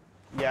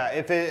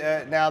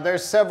 Yeah. Now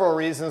there's several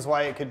reasons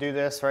why it could do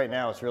this. Right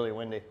now it's really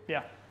windy.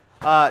 Yeah.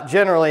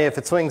 Generally, if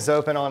it swings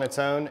open on its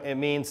own, it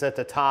means that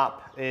the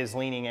top is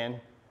leaning in,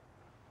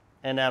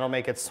 and that'll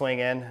make it swing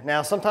in.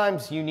 Now,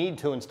 sometimes you need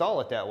to install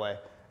it that way.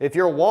 If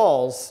your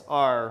walls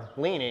are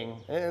leaning,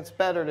 it's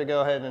better to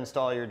go ahead and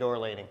install your door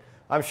leaning.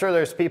 I'm sure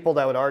there's people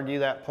that would argue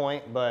that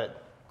point,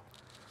 but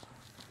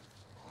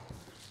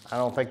I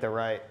don't think they're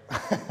right.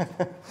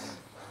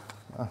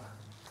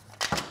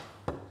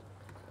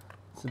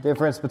 It's the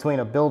difference between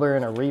a builder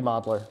and a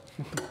remodeler.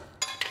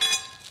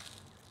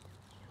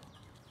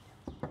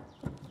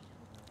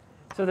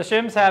 So the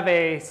shims have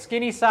a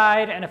skinny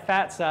side and a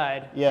fat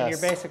side. Yes. And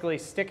you're basically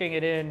sticking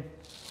it in.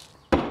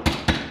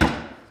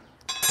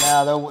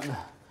 Now,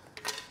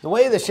 the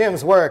way the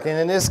shims work, and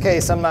in this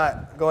case,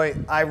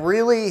 I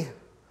really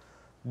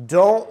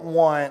don't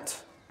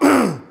want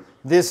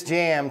this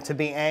jamb to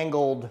be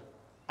angled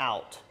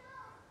out.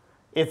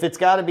 If it's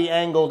got to be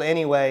angled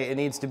anyway, it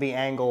needs to be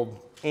angled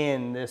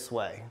in this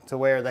way, to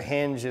where the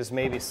hinge is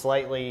maybe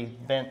slightly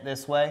bent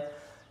this way.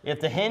 If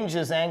the hinge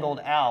is angled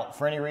out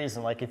for any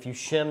reason, like if you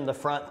shim the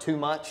front too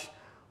much,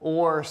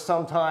 or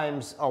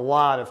sometimes, a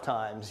lot of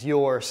times,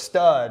 your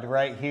stud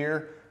right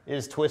here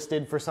is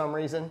twisted for some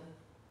reason.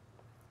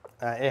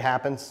 It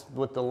happens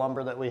with the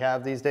lumber that we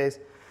have these days.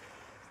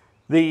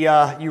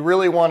 You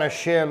really want to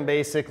shim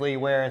basically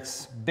where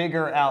it's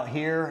bigger out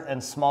here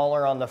and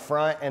smaller on the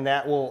front, and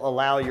that will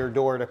allow your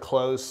door to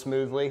close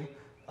smoothly.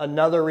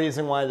 Another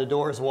reason why the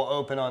doors will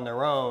open on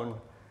their own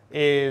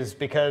is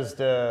because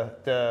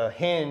the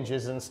hinge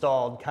is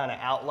installed kind of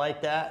out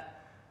like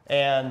that,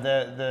 and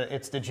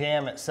it's the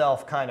jamb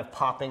itself kind of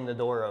popping the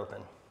door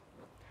open.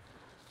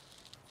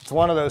 It's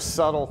one of those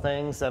subtle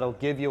things that'll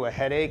give you a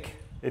headache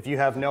if you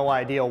have no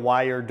idea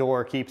why your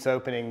door keeps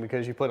opening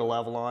because you put a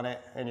level on it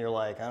and you're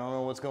like, I don't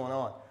know what's going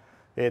on.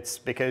 It's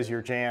because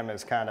your jamb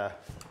is kind of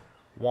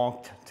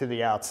wonked to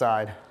the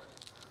outside.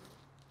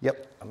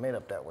 Yep, I made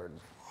up that word.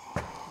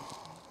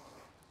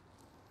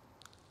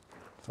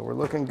 So we're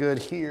looking good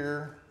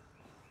here.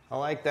 I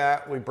like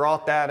that. We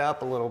brought that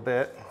up a little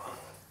bit.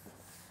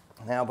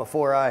 Now,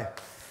 before I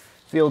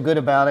feel good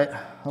about it,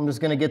 I'm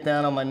just going to get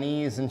down on my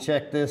knees and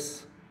check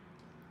this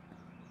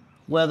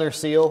weather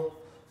seal.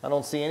 I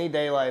don't see any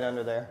daylight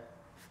under there.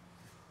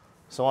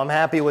 So I'm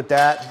happy with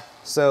that.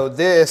 So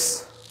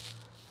this,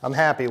 I'm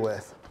happy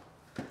with.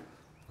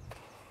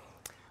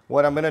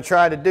 What I'm going to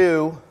try to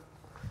do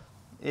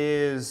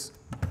is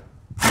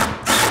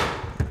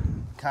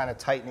kind of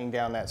tightening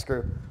down that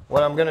screw.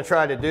 What I'm going to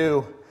try to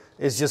do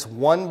is just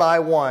one by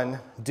one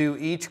do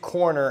each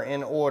corner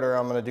in order.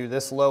 I'm going to do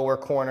this lower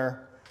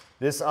corner,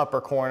 this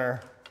upper corner,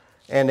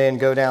 and then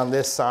go down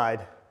this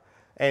side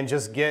and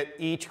just get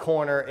each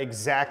corner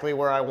exactly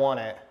where I want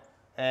it.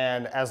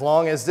 And as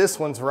long as this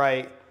one's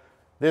right,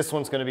 this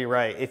one's gonna be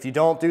right. If you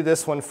don't do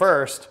this one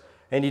first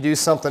and you do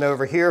something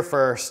over here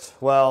first,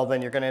 well,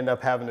 then you're gonna end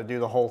up having to do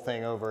the whole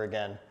thing over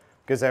again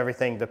because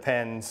everything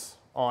depends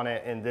on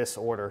it in this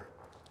order.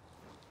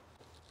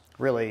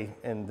 Really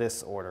in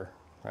this order.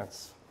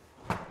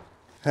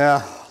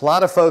 Yeah, a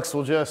lot of folks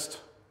will just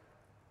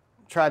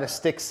try to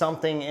stick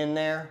something in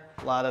there.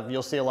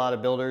 You'll see a lot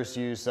of builders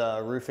use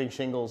roofing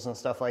shingles and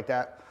stuff like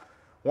that.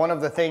 One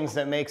of the things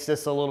that makes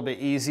this a little bit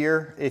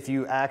easier, if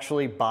you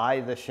actually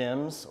buy the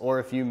shims or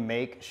if you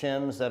make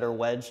shims that are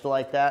wedged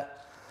like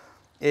that,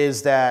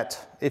 is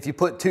that if you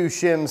put two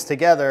shims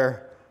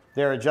together,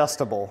 they're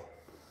adjustable.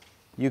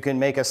 You can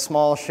make a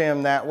small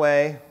shim that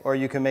way, or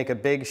you can make a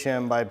big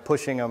shim by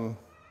pushing them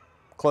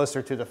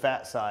closer to the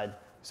fat side.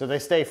 So they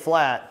stay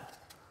flat,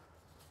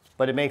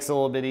 but it makes it a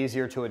little bit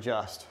easier to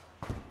adjust.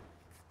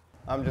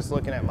 I'm just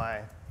looking at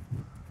my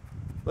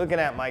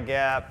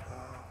gap.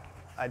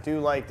 I do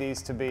like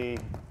these to be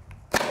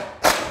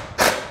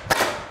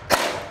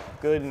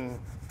good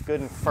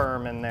and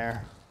firm in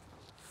there.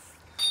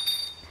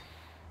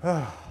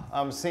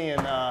 I'm seeing,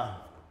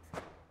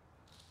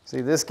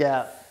 see this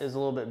gap is a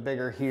little bit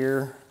bigger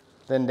here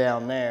than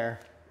down there.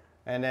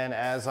 And then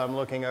as I'm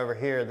looking over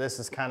here, this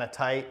is kind of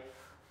tight.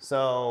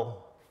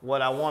 So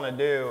what I want to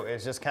do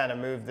is just kind of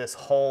move this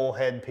whole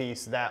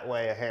headpiece that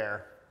way a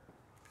hair.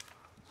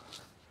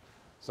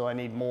 So I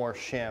need more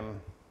shim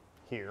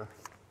here.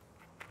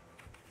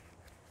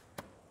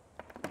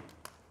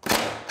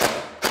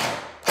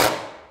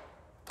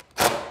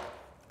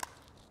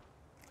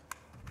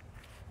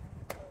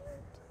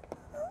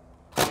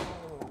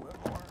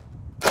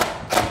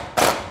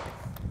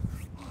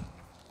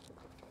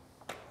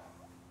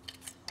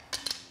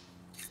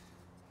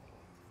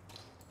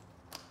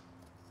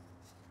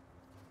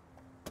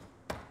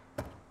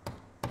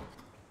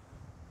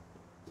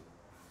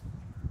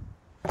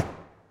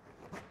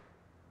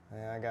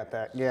 I got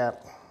that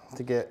gap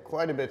to get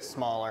quite a bit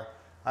smaller.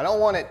 I don't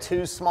want it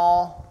too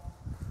small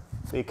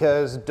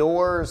because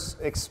doors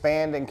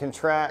expand and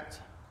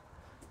contract,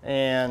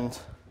 and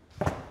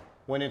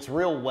when it's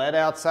real wet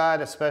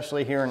outside,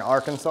 especially here in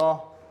Arkansas,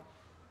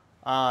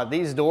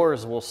 these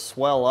doors will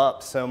swell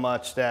up so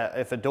much that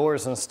if a door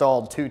is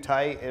installed too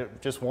tight,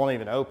 it just won't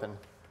even open,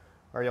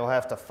 or you'll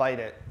have to fight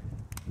it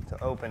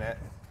to open it.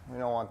 We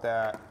don't want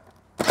that.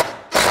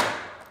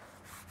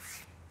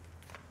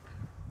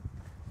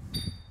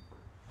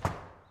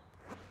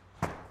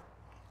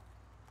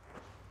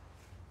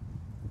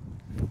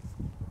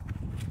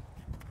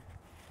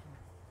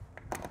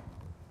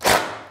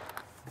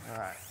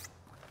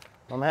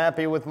 I'm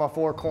happy with my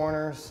four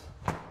corners.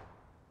 I'll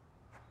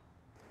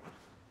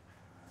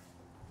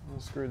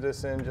screw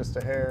this in just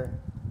a hair.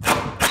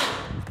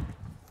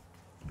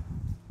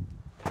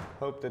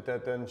 Hope that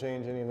doesn't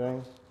change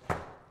anything.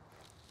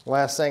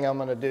 Last thing I'm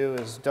gonna do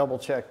is double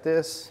check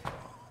this.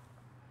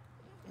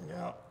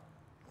 Yeah.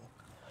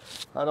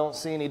 I don't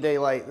see any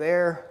daylight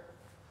there.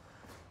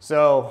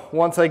 So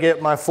once I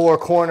get my four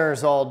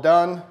corners all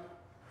done,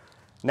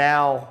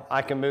 now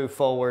I can move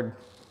forward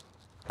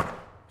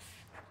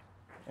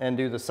and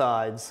do the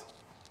sides.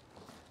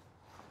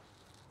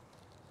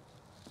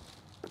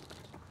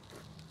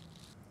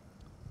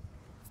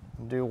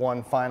 Do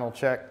one final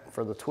check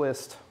for the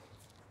twist.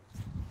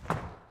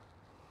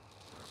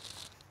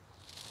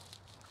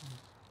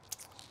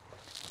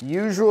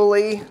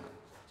 Usually,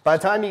 by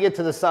the time you get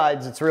to the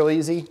sides, it's real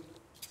easy.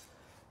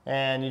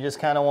 And you just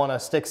kind of want to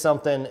stick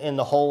something in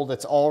the hole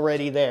that's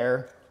already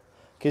there,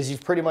 because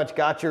you've pretty much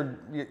got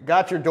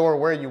your door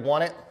where you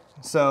want it.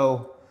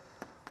 So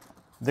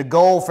the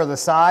goal for the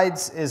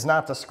sides is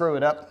not to screw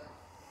it up.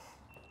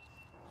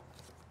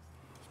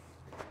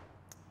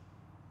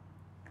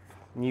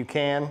 You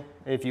can,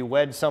 if you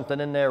wedge something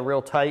in there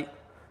real tight,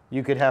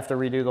 you could have to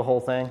redo the whole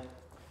thing.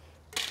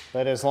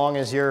 But as long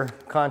as you're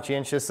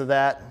conscientious of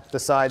that, the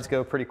sides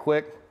go pretty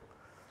quick.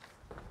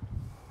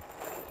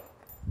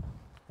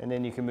 And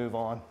then you can move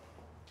on.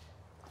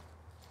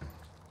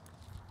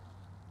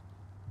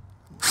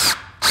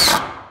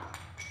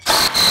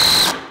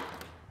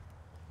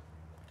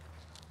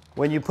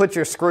 When you put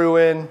your screw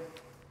in,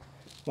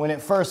 when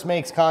it first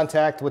makes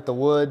contact with the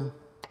wood,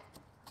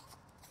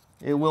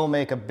 it will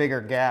make a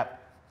bigger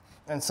gap,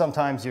 and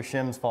sometimes your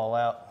shims fall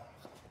out.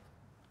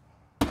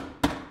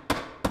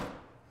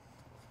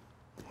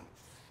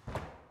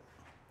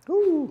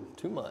 Ooh,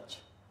 too much.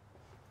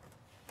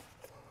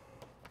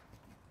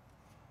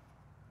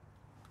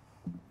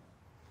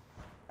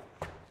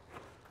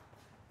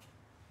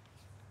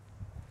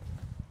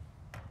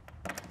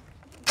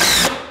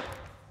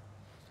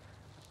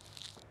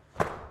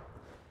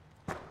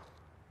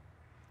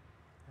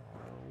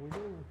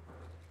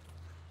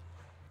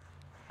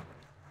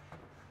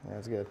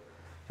 That's good.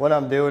 What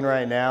I'm doing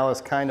right now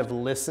is kind of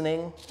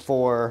listening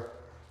for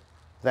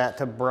that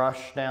to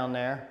brush down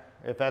there.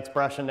 If that's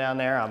brushing down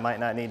there, I might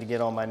not need to get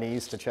on my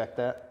knees to check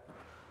that.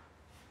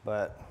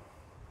 But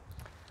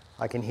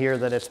I can hear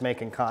that it's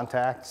making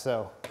contact,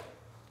 so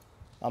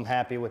I'm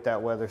happy with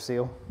that weather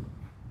seal.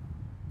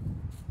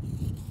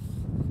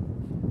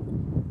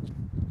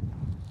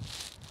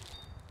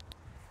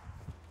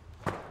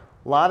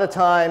 lot of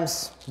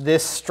times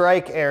this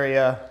strike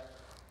area,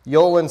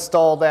 you'll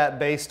install that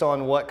based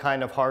on what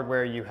kind of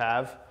hardware you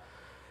have.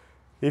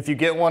 If you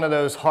get one of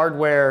those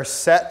hardware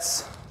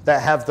sets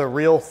that have the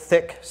real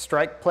thick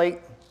strike plate,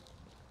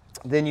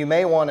 then you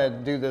may want to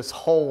do this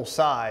whole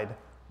side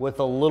with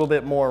a little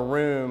bit more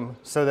room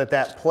so that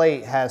that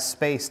plate has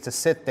space to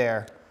sit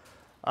there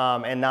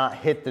and not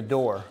hit the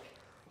door.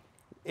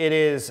 It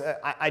is,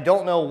 I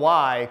don't know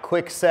why,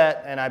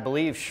 Kwikset and I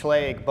believe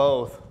Schlage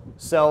both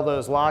sell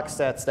those lock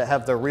sets that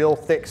have the real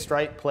thick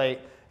strike plate,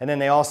 and then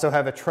they also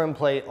have a trim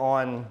plate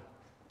on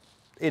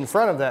in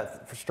front of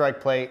that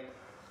strike plate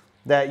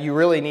that you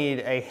really need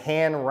a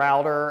hand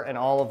router and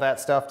all of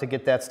that stuff to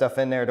get that stuff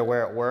in there to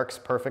where it works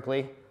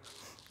perfectly.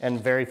 And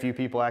very few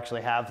people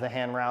actually have the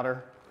hand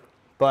router.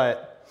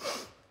 But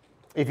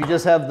if you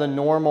just have the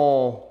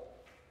normal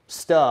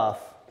stuff,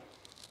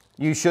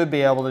 you should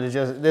be able to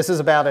just, this is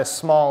about as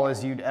small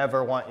as you'd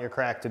ever want your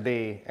crack to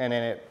be. And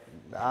in it,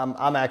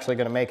 I'm actually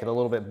gonna make it a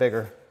little bit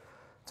bigger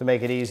to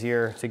make it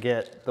easier to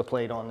get the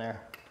plate on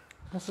there.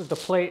 This is the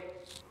plate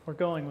we're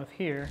going with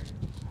here.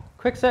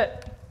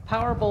 Kwikset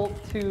Powerbolt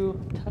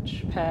 2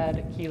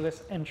 touchpad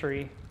keyless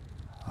entry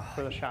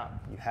for the shop.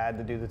 You had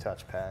to do the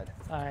touchpad.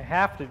 I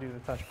have to do the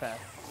touchpad.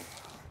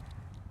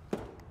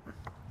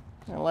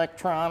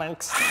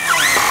 Electronics.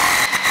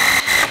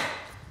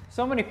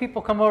 So many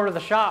people come over to the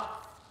shop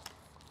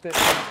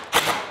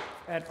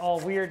at all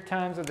weird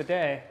times of the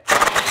day.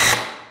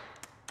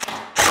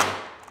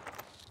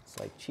 It's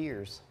like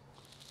Cheers.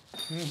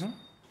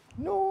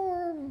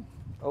 Norm.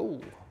 Oh.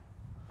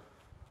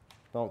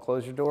 Don't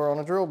close your door on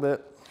a drill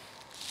bit.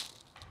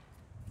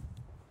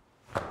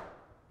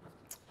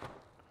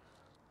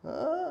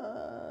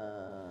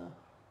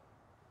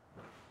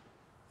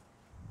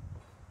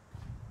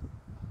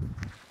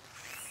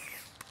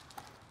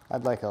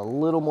 I'd like a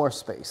little more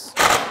space.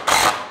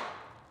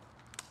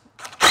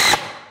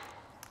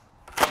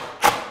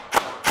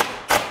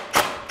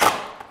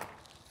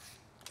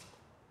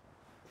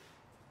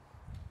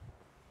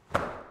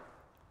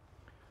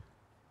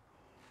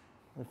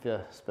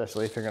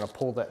 Especially if you're going to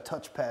pull that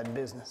touchpad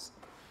business.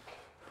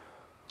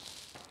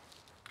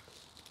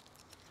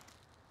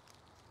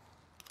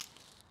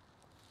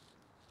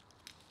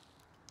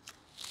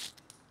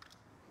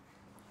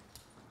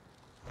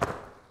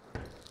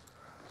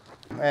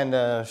 And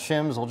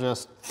shims will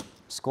just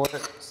squirt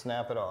it,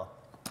 snap it off.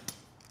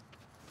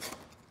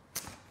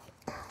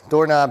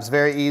 Doorknob's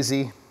very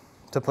easy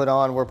to put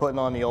on. We're putting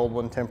on the old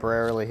one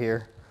temporarily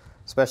here,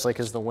 especially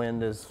because the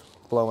wind is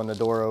blowing the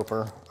door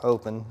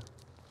open.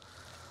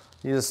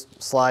 You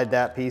just slide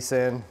that piece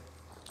in.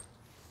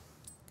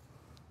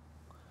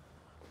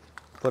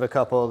 Put a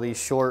couple of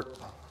these short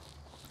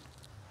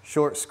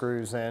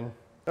screws in.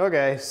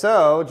 Okay,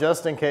 so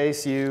just in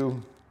case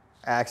you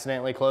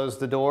accidentally close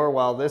the door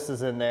while this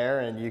is in there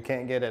and you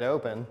can't get it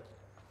open,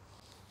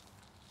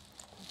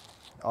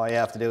 all you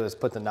have to do is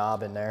put the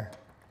knob in there,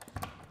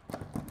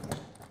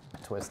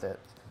 twist it,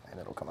 and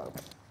it'll come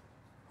open.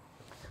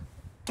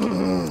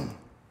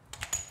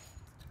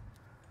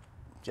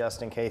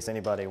 Just in case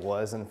anybody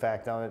was in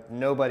fact on it.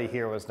 Nobody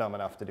here was dumb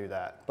enough to do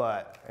that,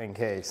 but in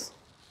case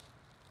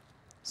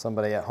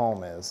somebody at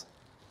home is.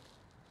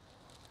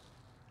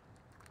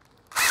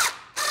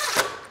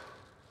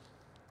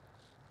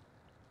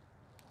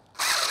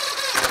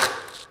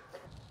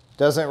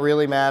 Doesn't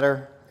really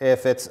matter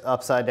if it's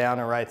upside down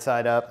or right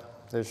side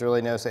up. There's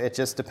really no, it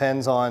just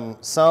depends on,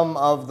 some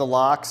of the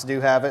locks do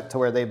have it to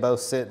where they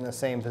both sit in the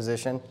same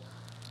position,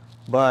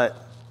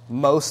 but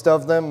most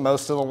of them,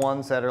 most of the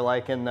ones that are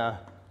like in the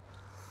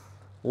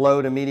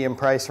low to medium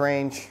price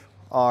range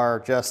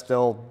are just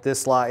still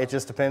this lock. It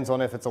just depends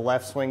on if it's a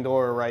left swing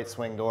door or right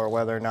swing door,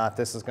 whether or not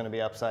this is going to be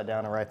upside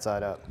down or right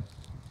side up.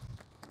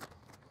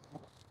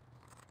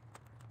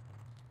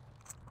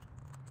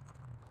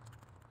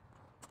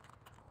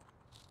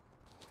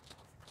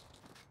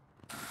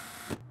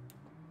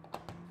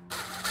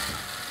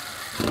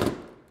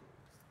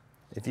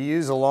 If you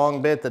use a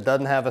long bit that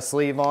doesn't have a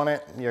sleeve on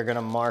it, you're going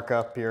to mark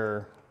up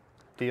your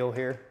deal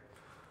here.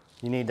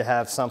 You need to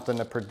have something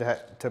to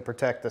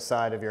protect the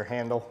side of your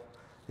handle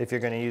if you're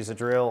going to use a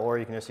drill, or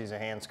you can just use a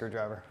hand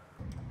screwdriver.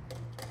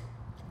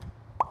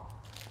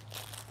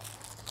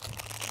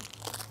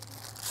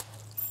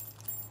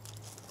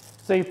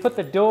 So you put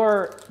the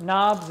door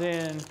knobs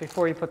in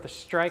before you put the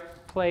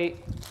strike plate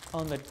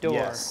on the door.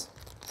 Yes.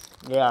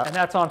 Yeah. And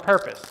that's on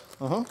purpose.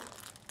 Mm-hmm.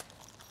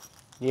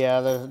 Yeah,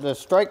 the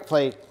strike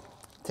plate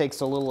takes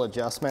a little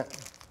adjustment,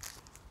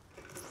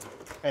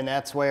 and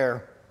that's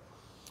where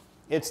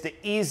it's the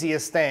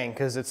easiest thing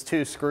because it's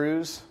 2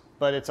 screws,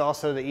 but it's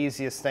also the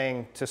easiest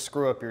thing to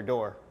screw up your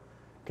door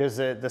because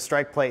the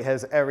strike plate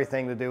has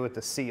everything to do with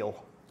the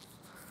seal.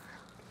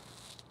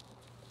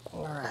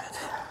 All right.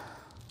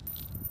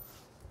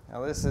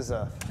 Now this is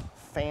a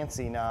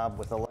fancy knob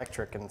with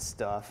electric and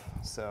stuff,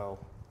 so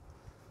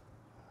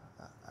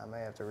I may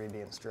have to read the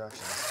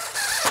instructions.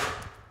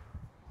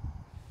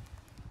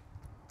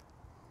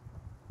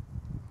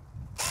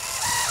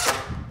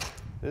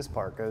 This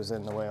part goes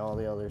in the way all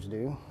the others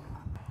do.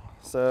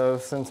 So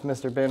since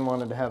Mr. Ben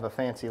wanted to have a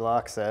fancy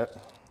lock set,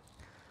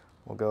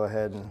 we'll go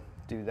ahead and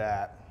do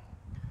that.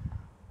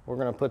 We're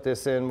going to put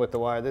this in with the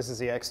wire. This is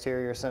the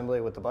exterior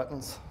assembly with the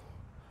buttons.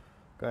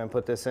 Go ahead and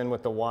put this in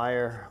with the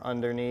wire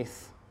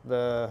underneath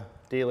the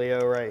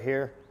dealio right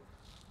here.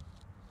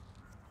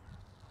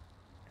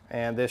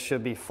 And this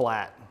should be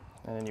flat.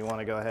 And then you want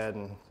to go ahead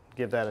and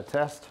give that a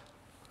test.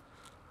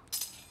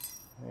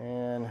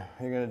 And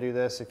you're going to do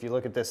this. If you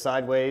look at this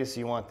sideways,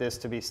 you want this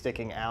to be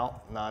sticking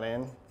out, not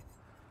in.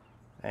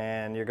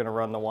 And you're going to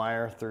run the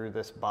wire through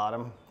this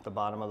bottom, the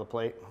bottom of the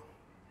plate.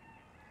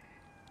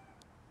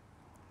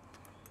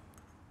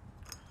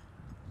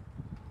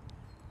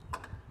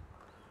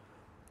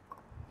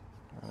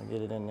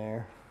 Get it in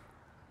there.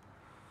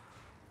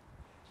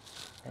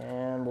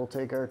 And we'll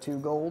take our 2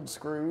 gold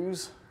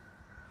screws,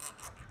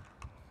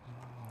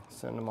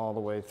 send them all the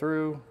way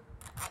through.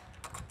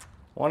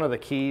 One of the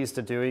keys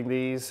to doing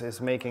these is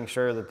making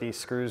sure that these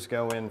screws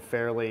go in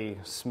fairly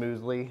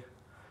smoothly.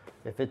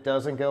 If it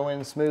doesn't go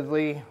in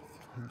smoothly,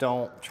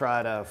 don't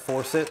try to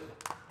force it,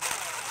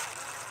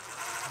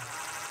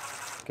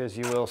 because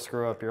you will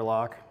screw up your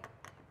lock.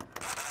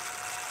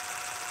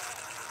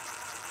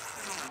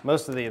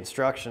 Most of the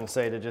instructions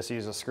say to just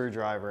use a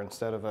screwdriver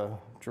instead of a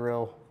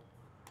drill,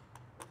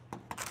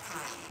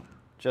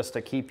 just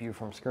to keep you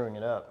from screwing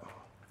it up.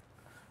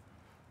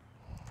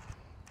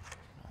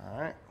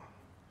 All right.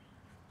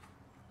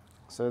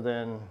 So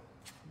then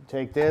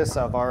take this,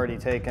 I've already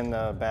taken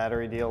the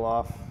battery deal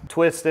off.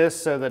 Twist this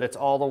so that it's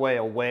all the way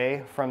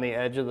away from the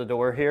edge of the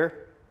door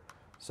here.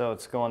 So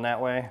it's going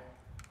that way.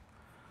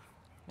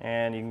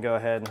 And you can go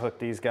ahead and hook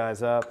these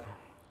guys up,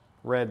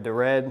 red to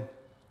red.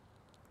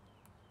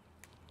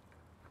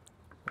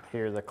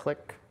 Hear the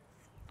click.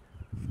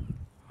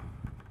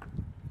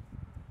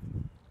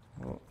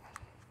 And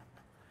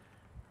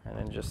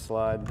then just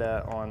slide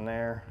that on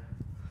there.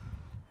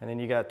 And then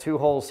you got 2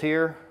 holes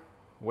here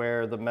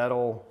where the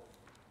metal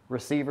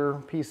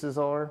receiver pieces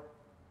are.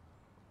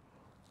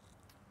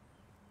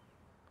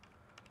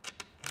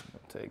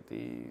 I'll take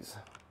these.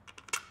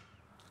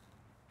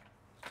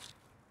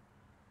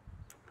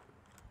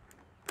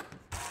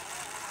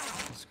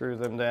 Screw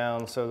them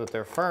down so that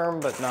they're firm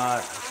but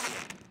not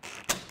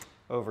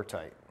over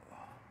tight.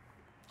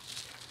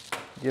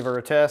 Give her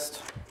a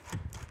test,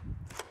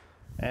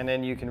 and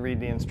then you can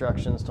read the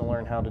instructions to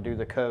learn how to do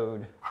the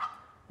code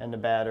and the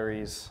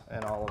batteries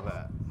and all of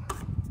that.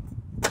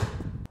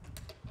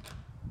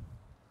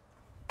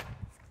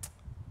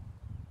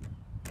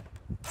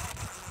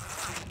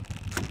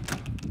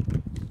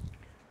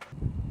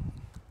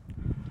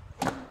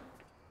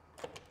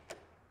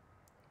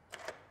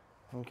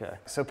 Okay,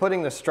 so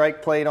putting the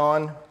strike plate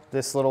on,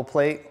 this little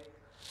plate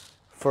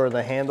for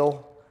the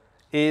handle,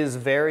 is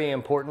very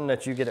important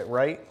that you get it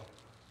right,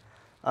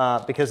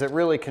 because it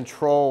really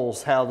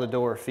controls how the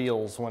door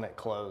feels when it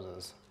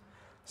closes.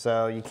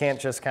 So you can't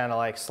just kind of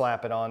like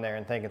slap it on there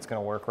and think it's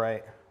going to work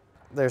right.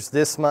 There's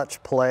this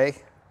much play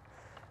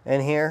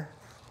in here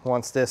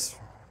once this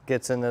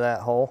gets into that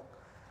hole.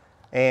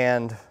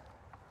 And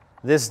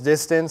this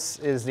distance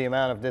is the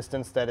amount of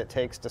distance that it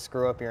takes to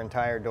screw up your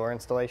entire door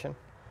installation.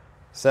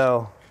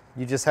 So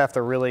you just have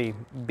to really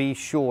be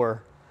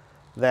sure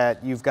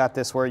that you've got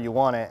this where you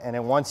want it, and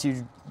then once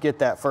you get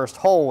that first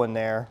hole in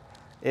there,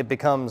 it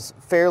becomes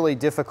fairly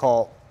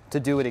difficult to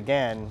do it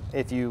again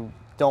if you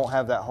don't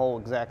have that hole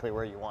exactly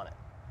where you want it.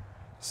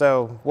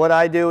 So what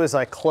I do is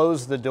I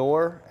close the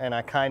door and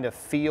I kind of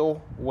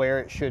feel where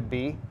it should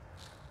be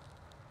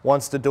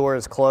once the door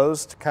is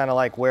closed, kind of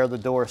like where the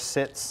door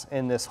sits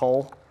in this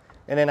hole,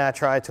 and then I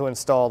try to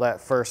install that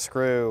first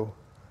screw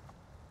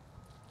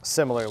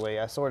similarly.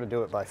 I sort of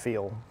do it by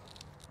feel.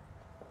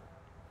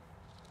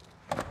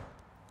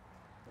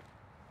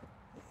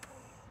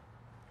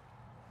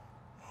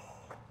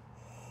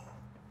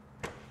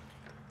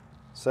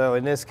 So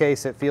in this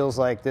case, it feels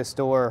like this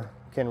door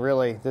can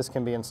this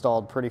can be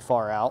installed pretty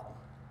far out.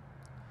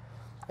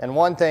 And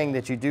one thing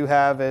that you do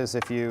have is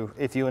if you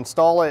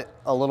install it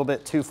a little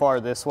bit too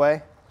far this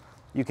way,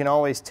 you can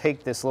always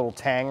take this little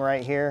tang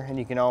right here and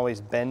you can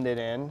always bend it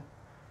in,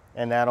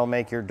 and that'll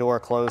make your door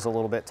close a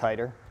little bit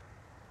tighter.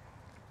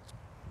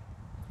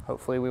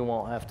 Hopefully we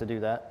won't have to do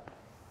that.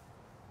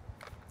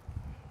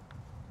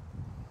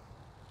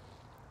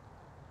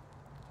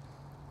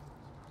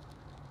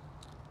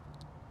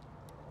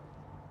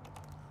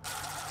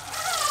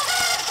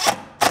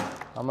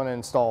 I'm going to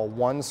install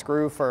 1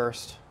 screw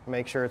first,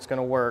 make sure it's going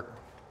to work.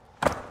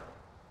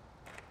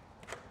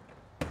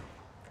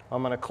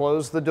 I'm going to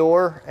close the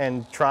door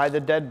and try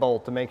the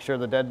deadbolt to make sure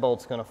the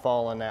deadbolt's going to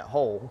fall in that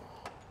hole.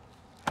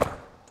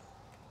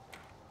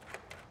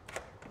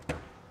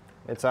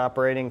 It's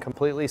operating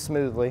completely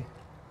smoothly.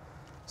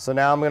 So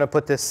now I'm going to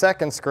put this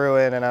second screw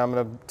in, and I'm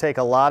going to take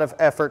a lot of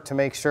effort to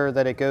make sure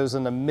that it goes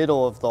in the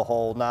middle of the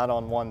hole, not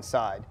on one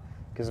side.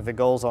 Because if it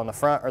goes on the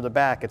front or the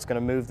back, it's going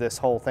to move this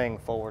whole thing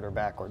forward or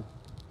backward.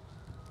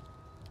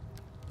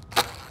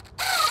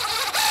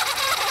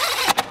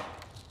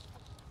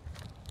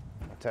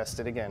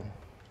 Test it again.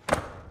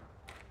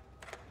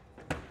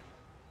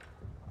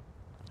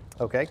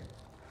 Okay,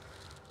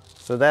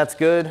 So that's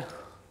good.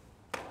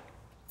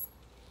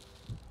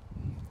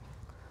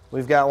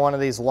 We've got one of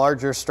these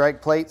larger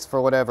strike plates.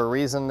 For whatever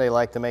reason, they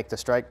like to make the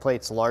strike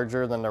plates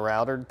larger than the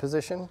routed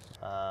position,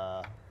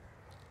 because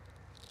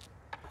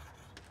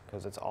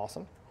it's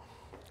awesome.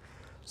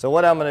 So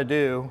what I'm gonna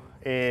do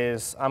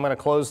is I'm gonna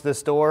close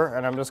this door,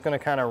 and I'm just gonna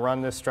kind of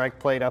run this strike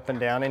plate up and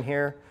down in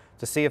here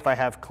to see if I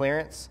have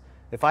clearance.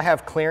 If I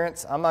have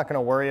clearance, I'm not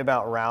gonna worry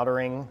about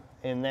routering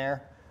in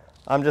there.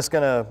 I'm just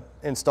gonna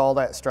install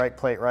that strike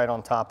plate right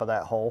on top of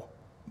that hole,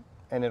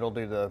 and it'll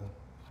do the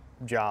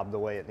job the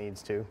way it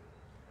needs to.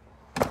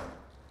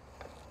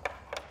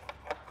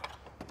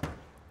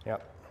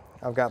 Yep,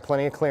 I've got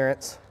plenty of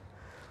clearance.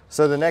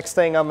 So the next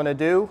thing I'm gonna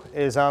do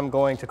is I'm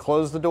going to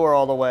close the door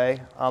all the way.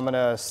 I'm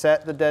gonna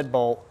set the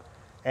deadbolt,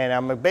 and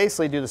I'm gonna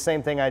basically do the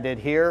same thing I did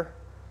here,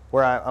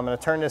 where I'm gonna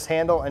turn this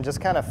handle and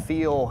just kind of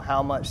feel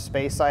how much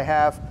space I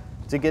have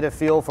to get a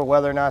feel for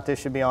whether or not this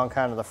should be on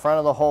kind of the front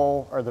of the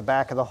hole or the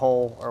back of the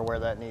hole or where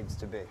that needs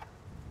to be.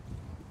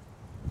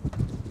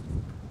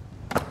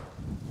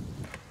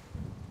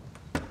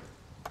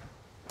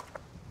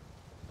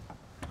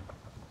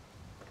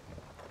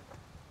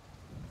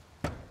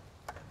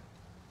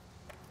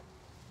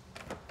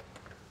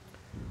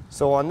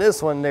 So on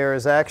this one, there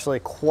is actually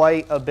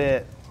quite a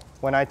bit.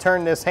 When I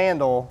turn this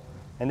handle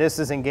and this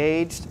is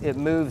engaged, it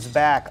moves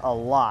back a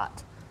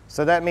lot.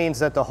 So that means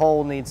that the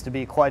hole needs to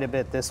be quite a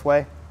bit this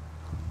way.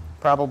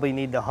 Probably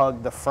need to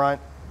hug the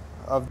front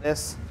of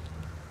this.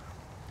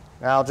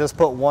 Now I'll just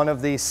put one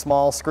of these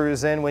small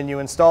screws in. When you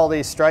install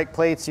these strike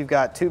plates, you've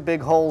got 2 big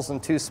holes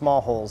and 2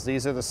 small holes.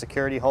 These are the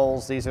security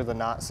holes. These are the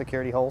not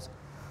security holes.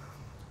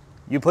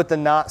 You put the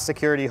not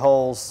security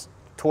holes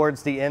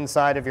towards the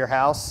inside of your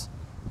house,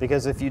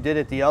 because if you did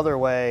it the other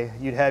way,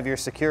 you'd have your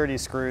security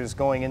screws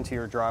going into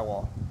your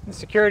drywall. The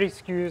security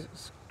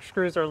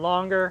screws are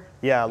longer.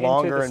 Yeah,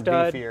 longer and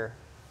stud. beefier.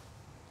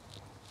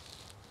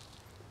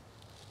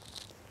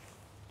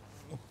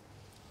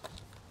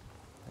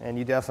 And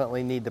you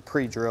definitely need to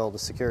pre-drill the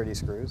security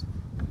screws.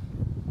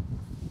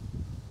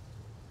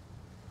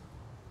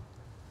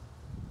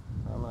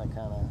 I'm gonna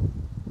kind of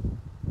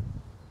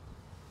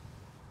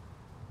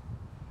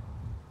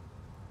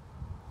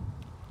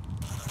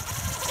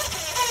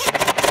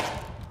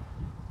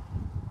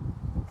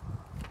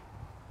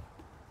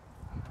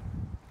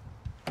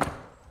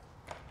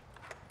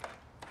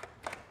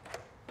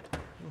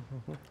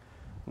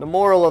The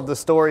moral of the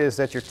story is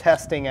that you're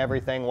testing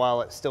everything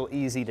while it's still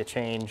easy to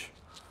change.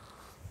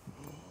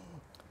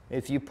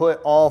 If you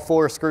put all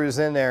 4 screws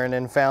in there and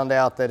then found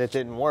out that it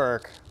didn't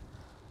work,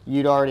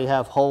 you'd already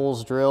have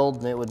holes drilled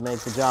and it would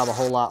make the job a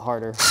whole lot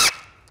harder.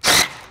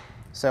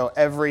 So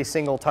every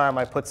single time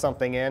I put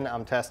something in,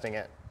 I'm testing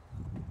it.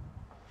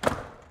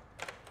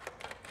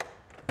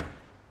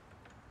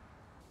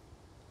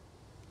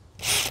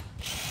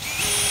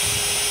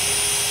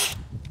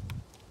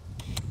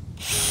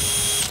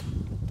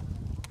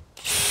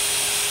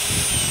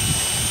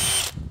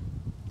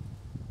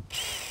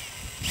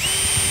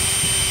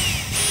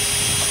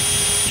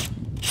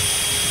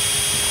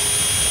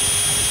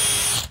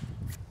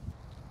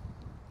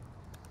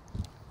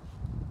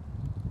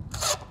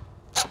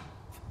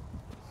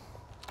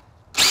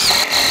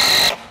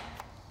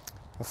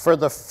 For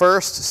the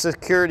first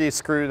security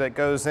screw that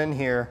goes in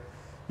here,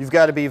 you've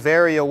got to be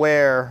very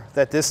aware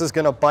that this is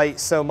going to bite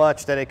so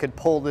much that it could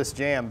pull this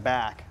jamb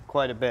back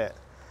quite a bit.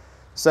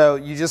 So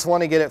you just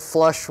want to get it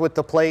flush with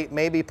the plate,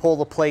 maybe pull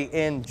the plate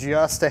in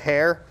just a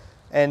hair,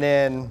 and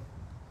then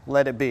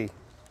let it be.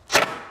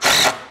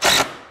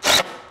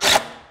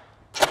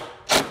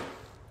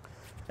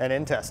 And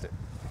then test it.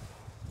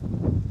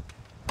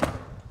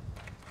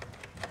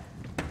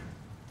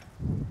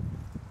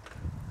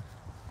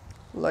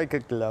 Like a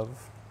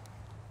glove.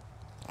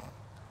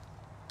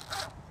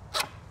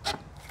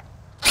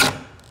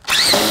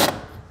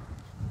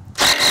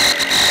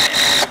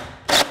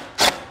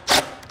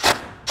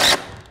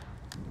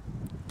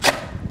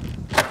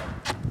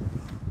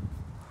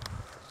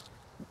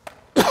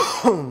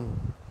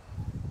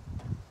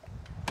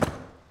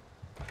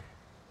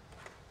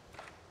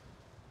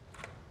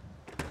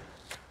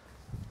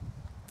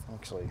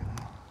 Actually,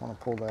 I want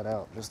to pull that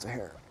out just a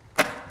hair.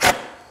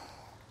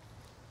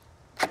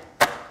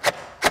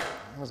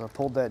 Because I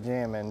pulled that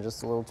jamb in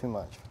just a little too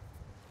much.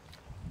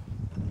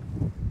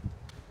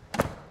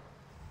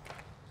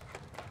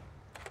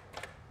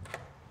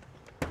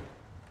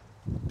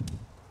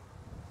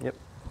 Yep.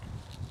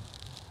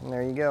 And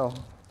there you go.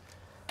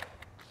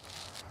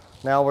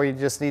 Now we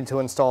just need to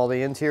install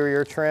the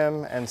interior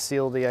trim and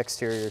seal the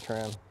exterior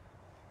trim.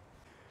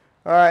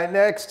 All right,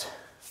 next,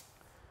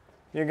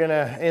 you're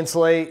gonna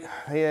insulate.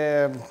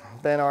 Yeah,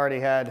 Ben already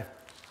had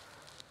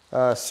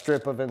a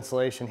strip of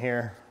insulation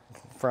here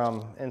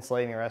from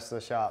insulating the rest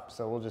of the shop,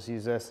 so we'll just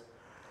use this.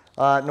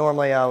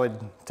 Normally I would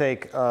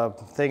take a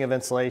thing of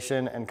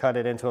insulation and cut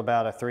it into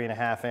about a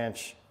 3.5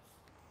 inch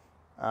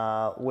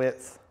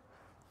width,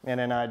 and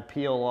then I'd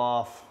peel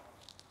off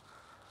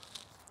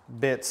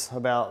bits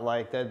about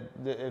like that.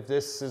 If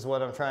this is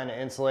what I'm trying to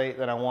insulate,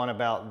 then I want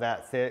about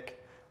that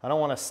thick. I don't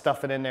want to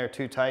stuff it in there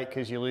too tight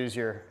because you lose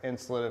your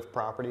insulative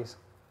properties.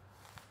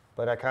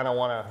 But I kind of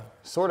want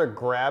to sort of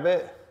grab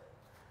it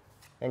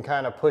and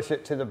kind of push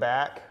it to the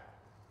back,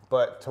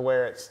 but to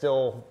where it's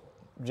still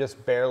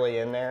just barely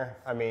in there.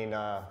 I mean,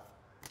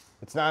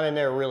 it's not in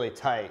there really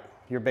tight.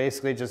 You're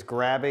basically just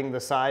grabbing the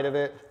side of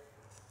it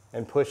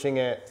and pushing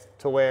it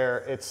to where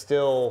it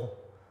still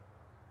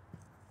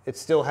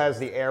has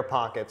the air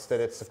pockets that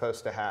it's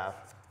supposed to have.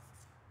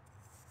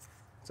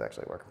 It's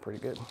actually working pretty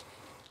good.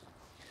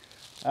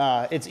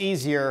 It's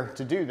easier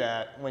to do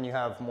that when you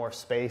have more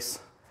space,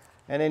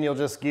 and then you'll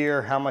just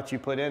gear how much you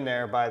put in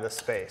there by the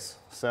space.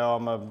 So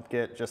I'm gonna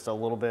get just a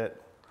little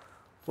bit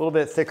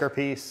thicker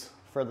piece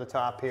for the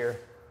top here,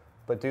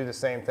 but do the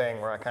same thing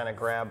where I kind of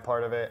grab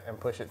part of it and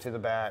push it to the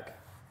back.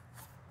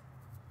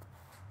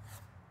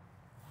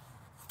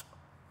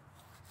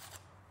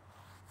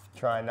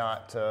 Try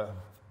not to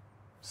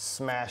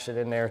smash it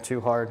in there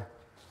too hard.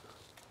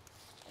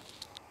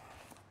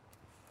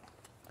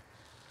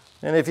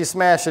 And if you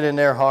smash it in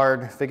there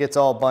hard, if it gets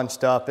all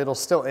bunched up, it'll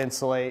still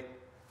insulate.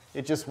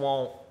 It just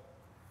won't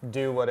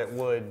do what it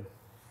would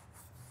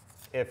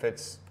if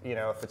it's, you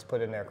know, if it's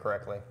put in there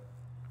correctly.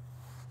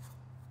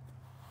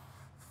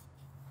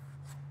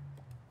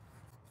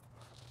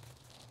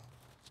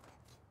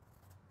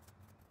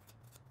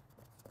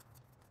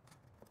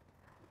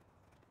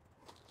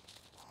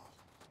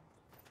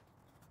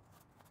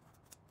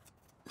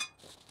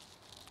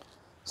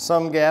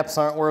 Some gaps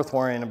aren't worth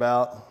worrying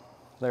about.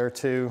 They're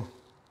too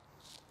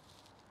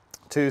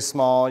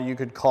small. You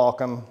could caulk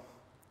them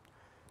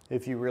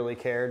if you really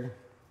cared.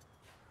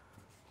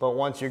 But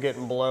once you're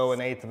getting below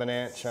 1/8 of an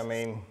inch, I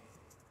mean,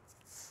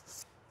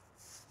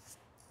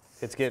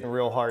 it's getting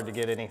real hard to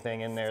get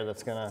anything in there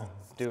that's gonna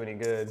do any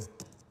good.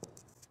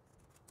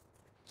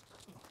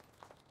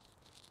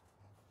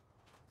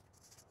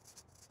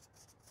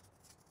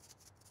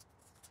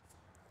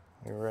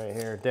 Right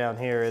here, down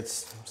here,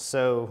 it's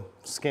so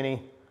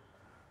skinny.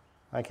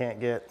 I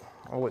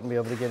wouldn't be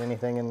able to get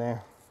anything in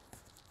there.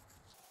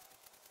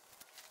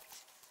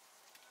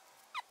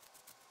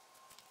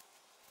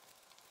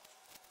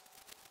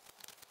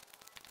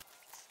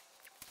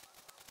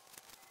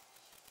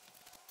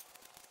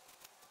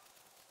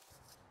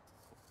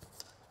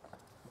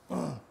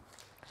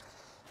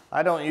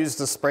 I don't use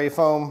the spray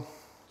foam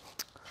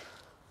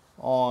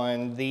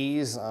on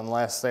these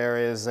unless there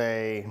is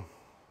a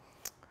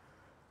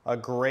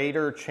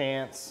greater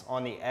chance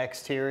on the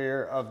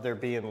exterior of there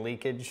being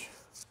leakage.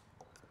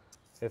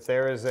 If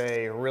there is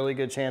a really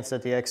good chance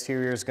that the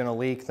exterior is going to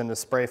leak, then the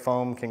spray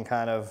foam can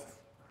kind of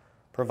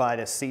provide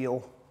a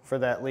seal for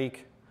that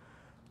leak.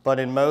 But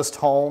in most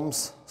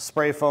homes,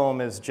 spray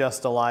foam is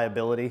just a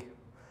liability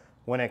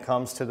when it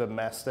comes to the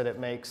mess that it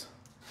makes.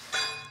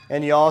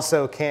 And you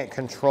also can't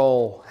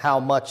control how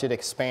much it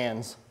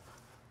expands.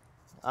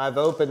 I've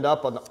opened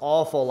up an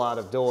awful lot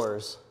of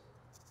doors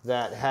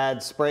that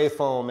had spray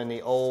foam in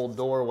the old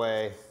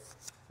doorway,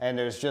 and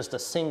there's just a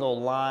single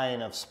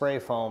line of spray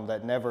foam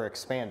that never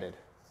expanded.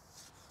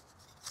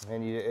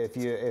 And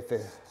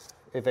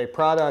if a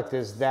product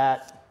is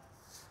that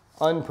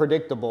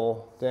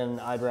unpredictable, then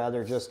I'd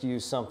rather just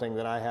use something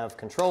that I have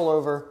control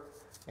over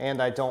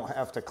and I don't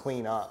have to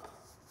clean up.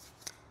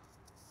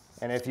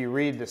 And if you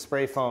read the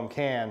spray foam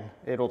can,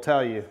 it'll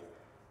tell you,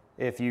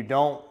 if you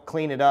don't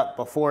clean it up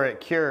before it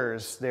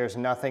cures, there's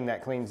nothing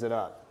that cleans it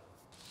up.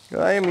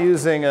 I am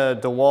using a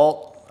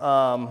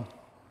DeWalt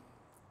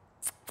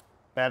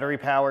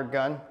battery-powered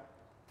gun.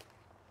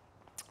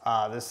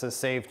 This has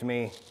saved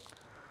me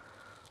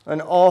an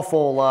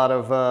awful lot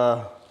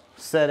of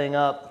setting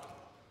up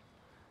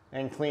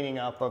and cleaning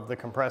up of the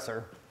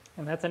compressor.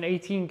 And that's an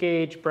 18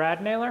 gauge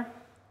brad nailer?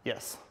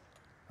 Yes,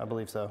 I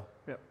believe so.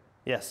 Yep.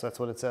 Yes, that's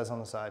what it says on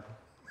the side.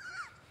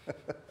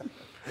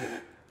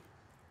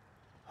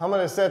 I'm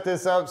gonna set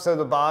this up so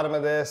the bottom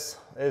of this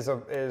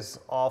is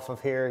off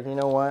of here. You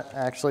know what?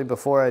 Actually,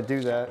 before I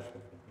do that,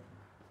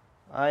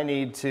 I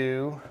need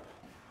to,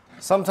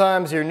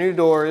 sometimes your new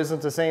door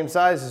isn't the same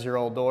size as your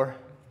old door.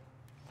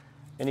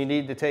 And you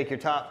need to take your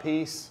top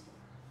piece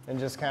and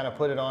just kind of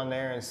put it on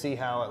there and see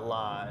how it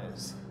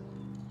lies.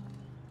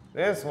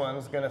 This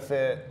one's gonna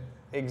fit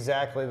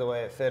exactly the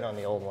way it fit on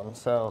the old one,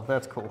 so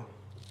that's cool.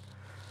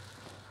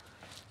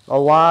 A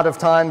lot of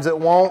times it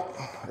won't,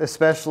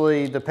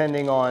 especially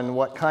depending on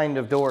what kind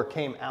of door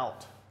came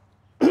out.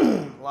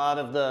 A lot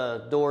of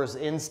the doors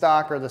in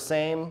stock are the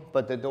same,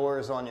 but the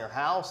doors on your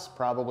house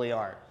probably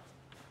aren't.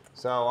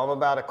 So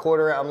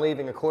I'm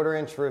leaving a 1/4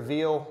 inch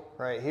reveal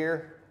right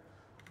here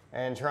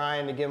and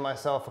trying to give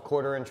myself a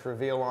 1/4 inch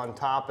reveal on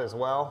top as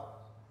well.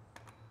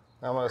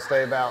 I'm gonna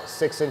stay about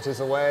 6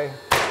 inches away.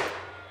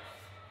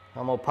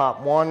 I'm gonna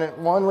pop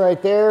one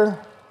right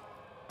there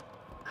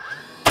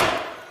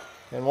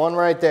and one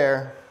right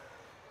there,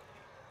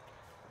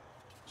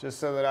 just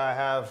so that I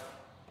have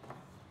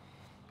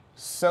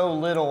so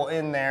little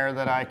in there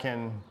that I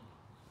can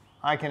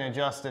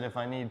adjust it if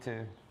I need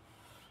to.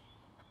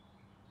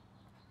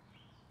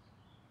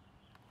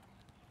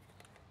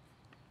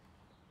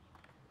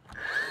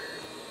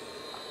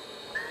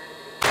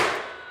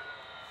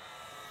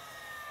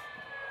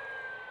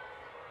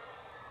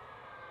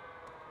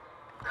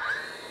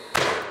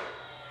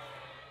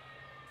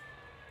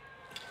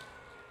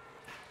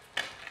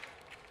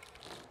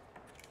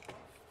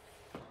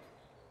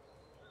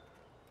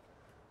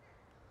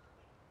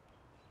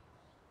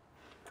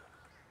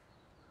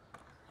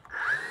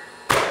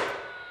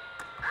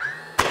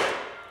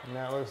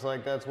 that looks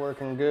like that's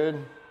working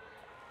good.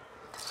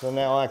 So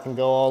now I can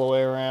go all the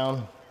way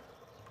around.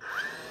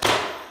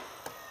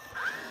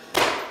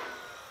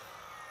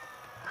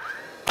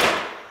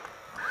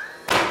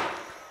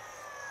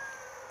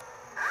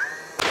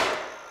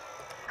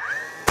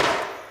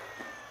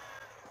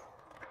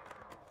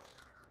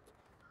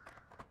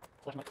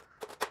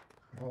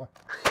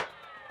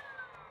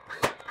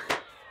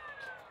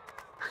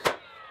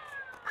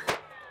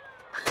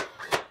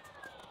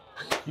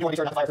 You want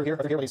to be sure not to fire through here,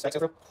 over here where these spikes go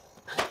through?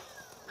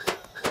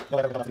 No,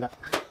 I don't do that.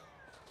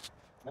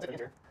 That's it,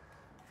 interior.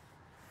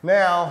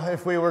 Now,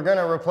 if we were going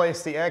to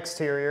replace the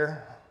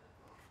exterior,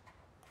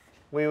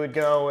 we would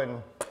go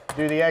and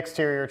do the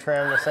exterior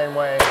trim the same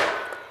way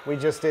we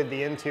just did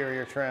the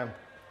interior trim.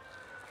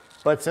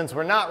 But since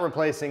we're not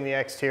replacing the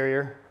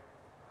exterior,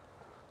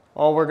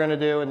 all we're going to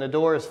do, and the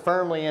door is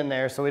firmly in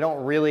there, so we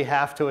don't really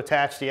have to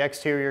attach the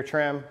exterior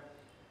trim.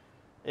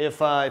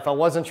 If I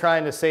wasn't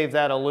trying to save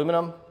that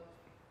aluminum,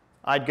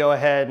 I'd go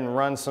ahead and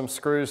run some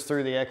screws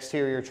through the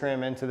exterior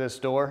trim into this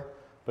door.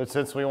 But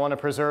since we want to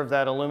preserve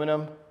that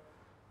aluminum,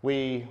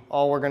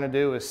 all we're going to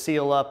do is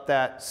seal up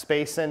that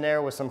space in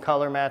there with some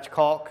color match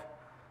caulk,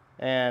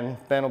 and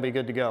then it'll be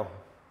good to go.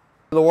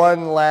 The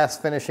one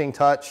last finishing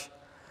touch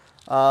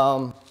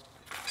beyond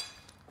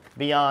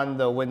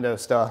the window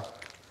stuff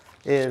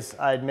is,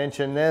 I'd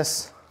mentioned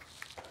this.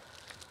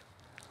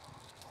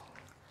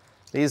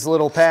 These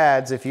little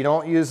pads, if you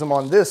don't use them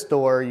on this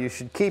door, you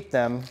should keep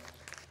them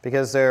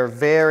because they're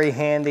very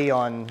handy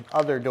on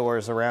other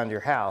doors around your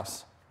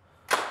house.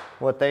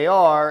 What they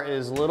are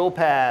is little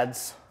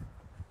pads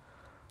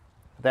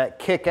that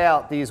kick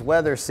out these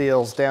weather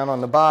seals down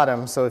on the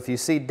bottom. So if you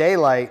see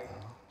daylight,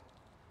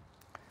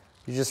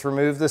 you just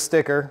remove the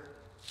sticker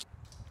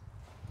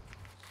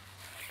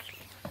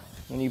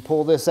and you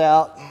pull this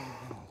out,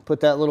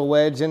 put that little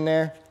wedge in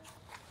there,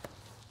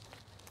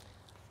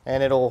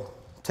 and it'll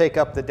take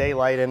up the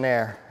daylight in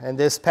there. And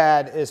this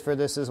pad is for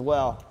this as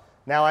well.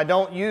 Now, I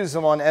don't use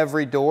them on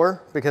every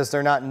door because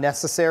they're not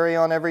necessary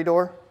on every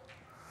door.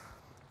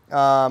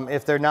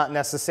 If they're not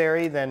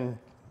necessary, then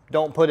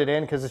don't put it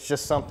in because it's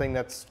just something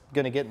that's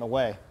going to get in the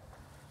way.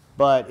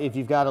 But if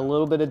you've got a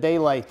little bit of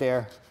daylight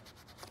there,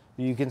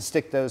 you can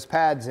stick those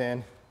pads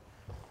in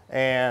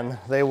and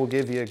they will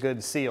give you a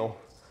good seal.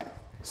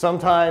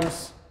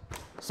 Sometimes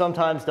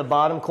the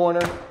bottom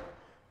corner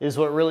is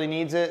what really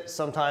needs it.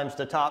 Sometimes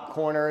the top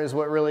corner is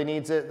what really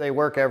needs it. They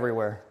work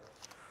everywhere.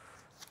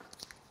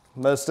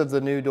 Most of the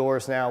new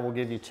doors now will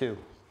give you two.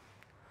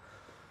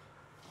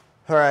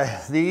 All right,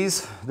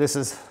 this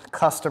is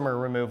customer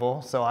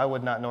removal, so I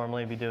would not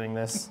normally be doing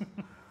this.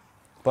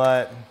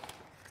 But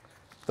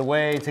the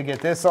way to get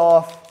this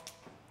off,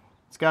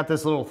 it's got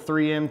this little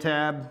 3M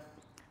tab.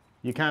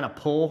 You kind of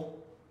pull.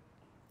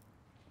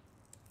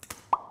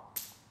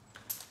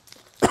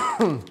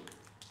 And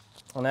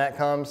that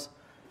comes.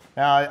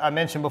 Now, I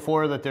mentioned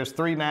before that there's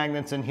 3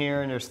 magnets in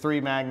here and there's 3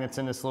 magnets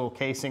in this little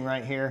casing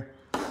right here.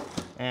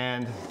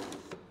 And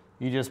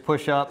you just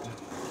push up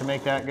to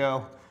make that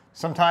go.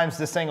 Sometimes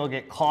this thing will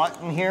get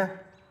caught in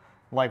here.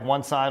 Like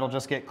one side will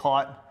just get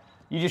caught.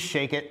 You just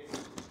shake it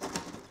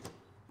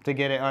to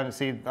get it on.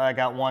 See, I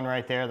got one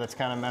right there that's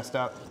kind of messed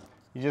up.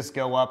 You just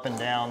go up and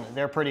down.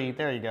 They're pretty,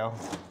 there you go.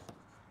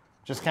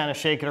 Just kind of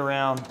shake it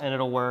around and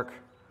it'll work.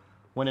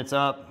 When it's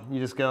up, you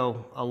just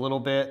go a little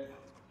bit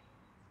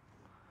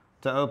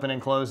to open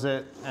and close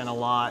it and a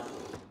lot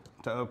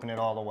to open it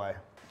all the way.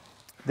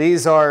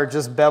 These are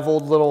just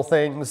beveled little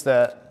things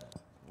that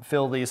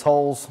fill these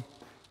holes.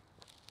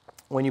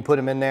 When you put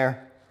them in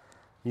there,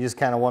 you just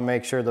kind of want to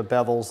make sure the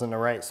bevel's in the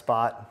right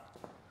spot.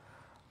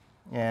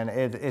 And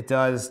it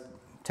does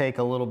take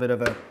a little bit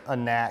of a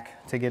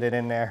knack to get it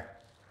in there.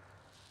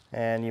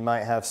 And you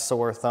might have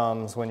sore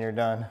thumbs when you're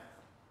done.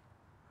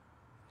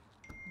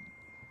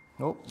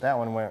 Oh, that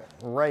one went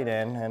right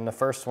in, and the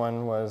first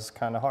one was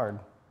kind of hard.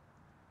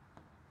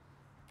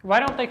 Why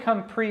don't they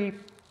come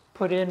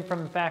pre-put in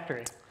from the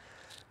factory?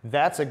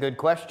 That's a good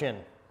question.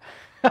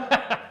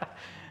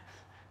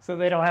 So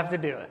they don't have to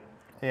do it.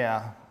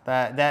 Yeah,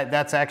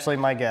 that's actually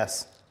my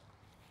guess,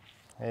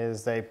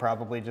 is they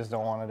probably just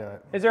don't want to do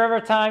it. Is there ever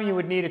a time you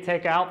would need to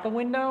take out the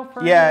window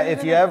for Yeah,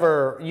 if you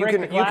ever, you break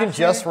the can glass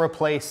just here?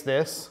 replace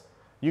this.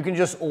 You can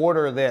just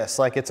order this.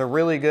 Like, it's a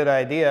really good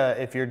idea.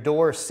 If your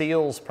door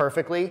seals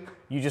perfectly,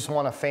 you just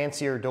want a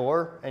fancier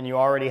door and you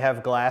already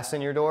have glass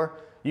in your door,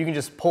 you can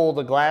just pull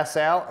the glass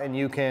out and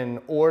you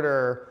can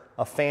order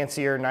a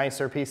fancier,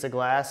 nicer piece of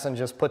glass and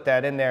just put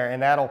that in there,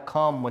 and that'll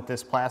come with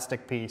this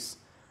plastic piece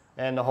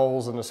and the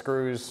holes and the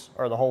screws,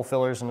 or the hole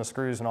fillers and the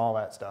screws and all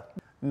that stuff.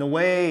 And the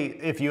way,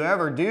 if you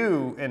ever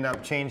do end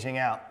up changing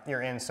out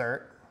your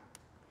insert,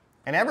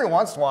 and every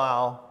once in a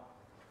while,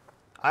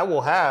 I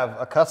will have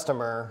a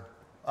customer,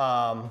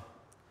 I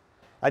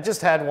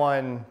just had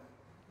one,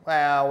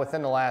 well,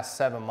 within the last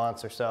 7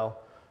 months or so,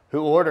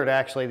 who ordered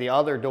actually the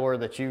other door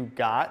that you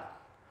got,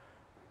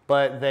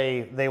 but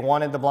they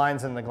wanted the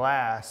blinds and the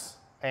glass,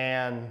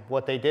 and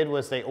what they did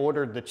was they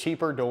ordered the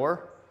cheaper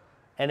door,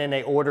 and then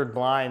they ordered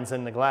blinds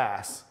in the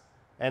glass,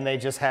 and they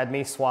just had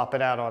me swap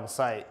it out on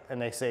site,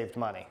 and they saved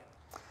money.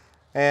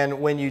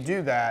 And when you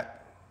do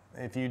that,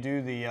 if you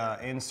do the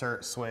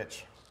insert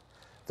switch,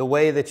 the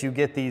way that you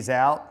get these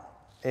out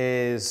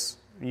is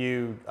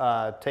you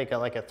take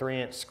like a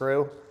 3-inch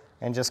screw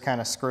and just kind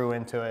of screw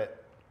into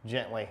it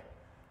gently.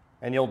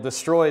 And you'll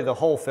destroy the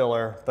hole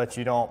filler, but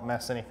you don't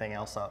mess anything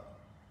else up.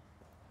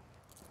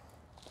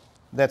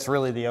 That's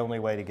really the only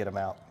way to get them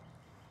out.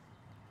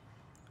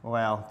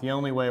 Well, the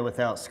only way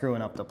without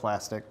screwing up the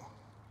plastic.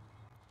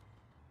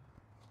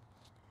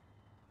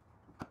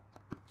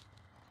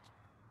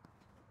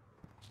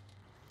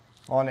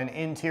 On an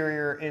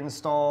interior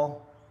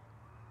install,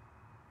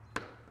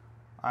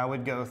 I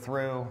would go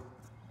through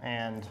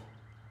and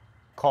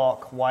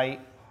caulk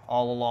white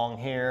all along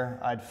here.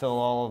 I'd fill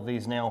all of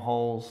these nail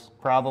holes,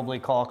 probably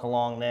caulk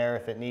along there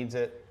if it needs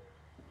it,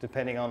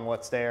 depending on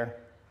what's there,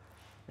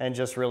 and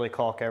just really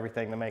caulk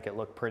everything to make it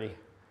look pretty.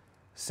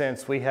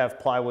 Since we have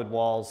plywood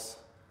walls,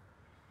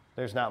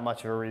 there's not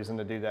much of a reason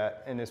to do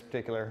that in this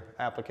particular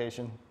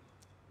application.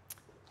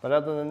 But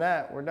other than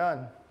that, we're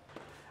done.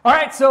 All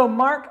right, so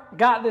Mark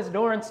got this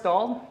door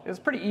installed. It was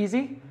pretty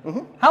easy.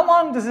 How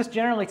long does this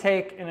generally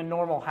take in a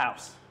normal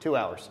house? 2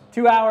 hours.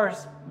 2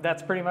 hours,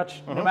 that's pretty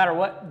much, no matter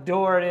what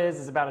door it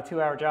is about a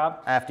 2-hour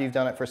job. After you've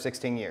done it for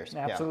 16 years.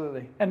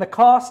 Absolutely. Yeah. And the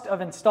cost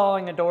of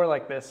installing a door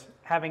like this,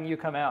 having you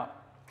come out?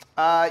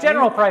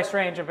 General price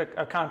range of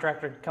a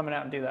contractor coming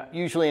out and do that?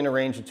 Usually in a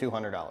range of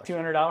 $200.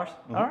 $200? All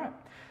right.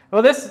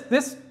 Well,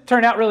 this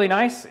turned out really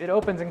nice. It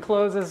opens and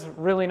closes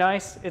really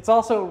nice. It's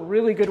also a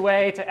really good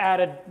way to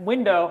add a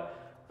window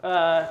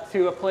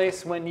to a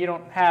place when you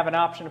don't have an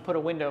option to put a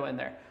window in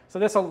there. So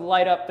this will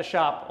light up the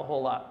shop a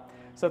whole lot.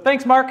 So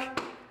thanks, Mark.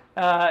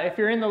 If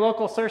you're in the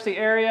local Searcy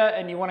area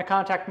and you want to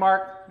contact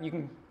Mark, you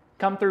can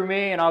come through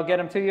me and I'll get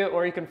him to you,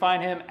 or you can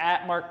find him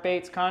at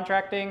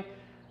markbatescontracting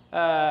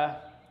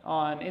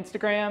on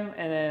Instagram,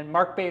 and then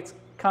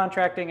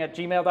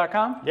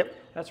markbatescontracting@gmail.com. Yep.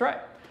 That's right.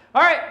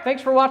 All right,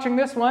 thanks for watching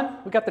this one.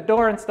 We got the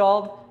door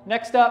installed.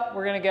 Next up,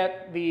 we're gonna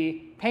get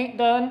the paint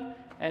done,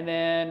 and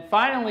then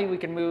finally we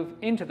can move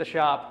into the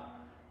shop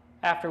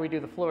after we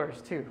do the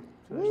floors too.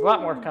 So there's a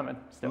lot more coming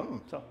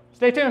still. So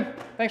stay tuned.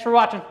 Thanks for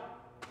watching.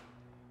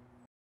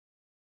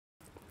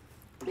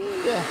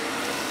 Yeah.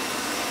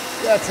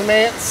 Got some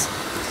ants.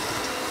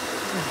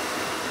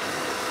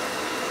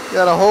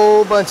 Got a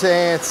whole bunch of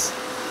ants.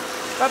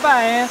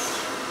 Bye-bye, ants.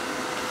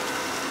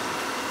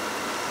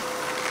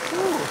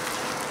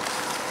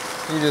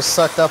 You just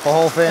sucked up a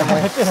whole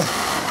family.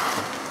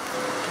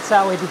 That's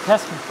how we do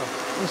pest control.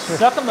 We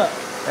suck them up.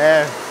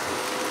 Yeah,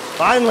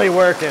 finally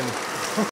working.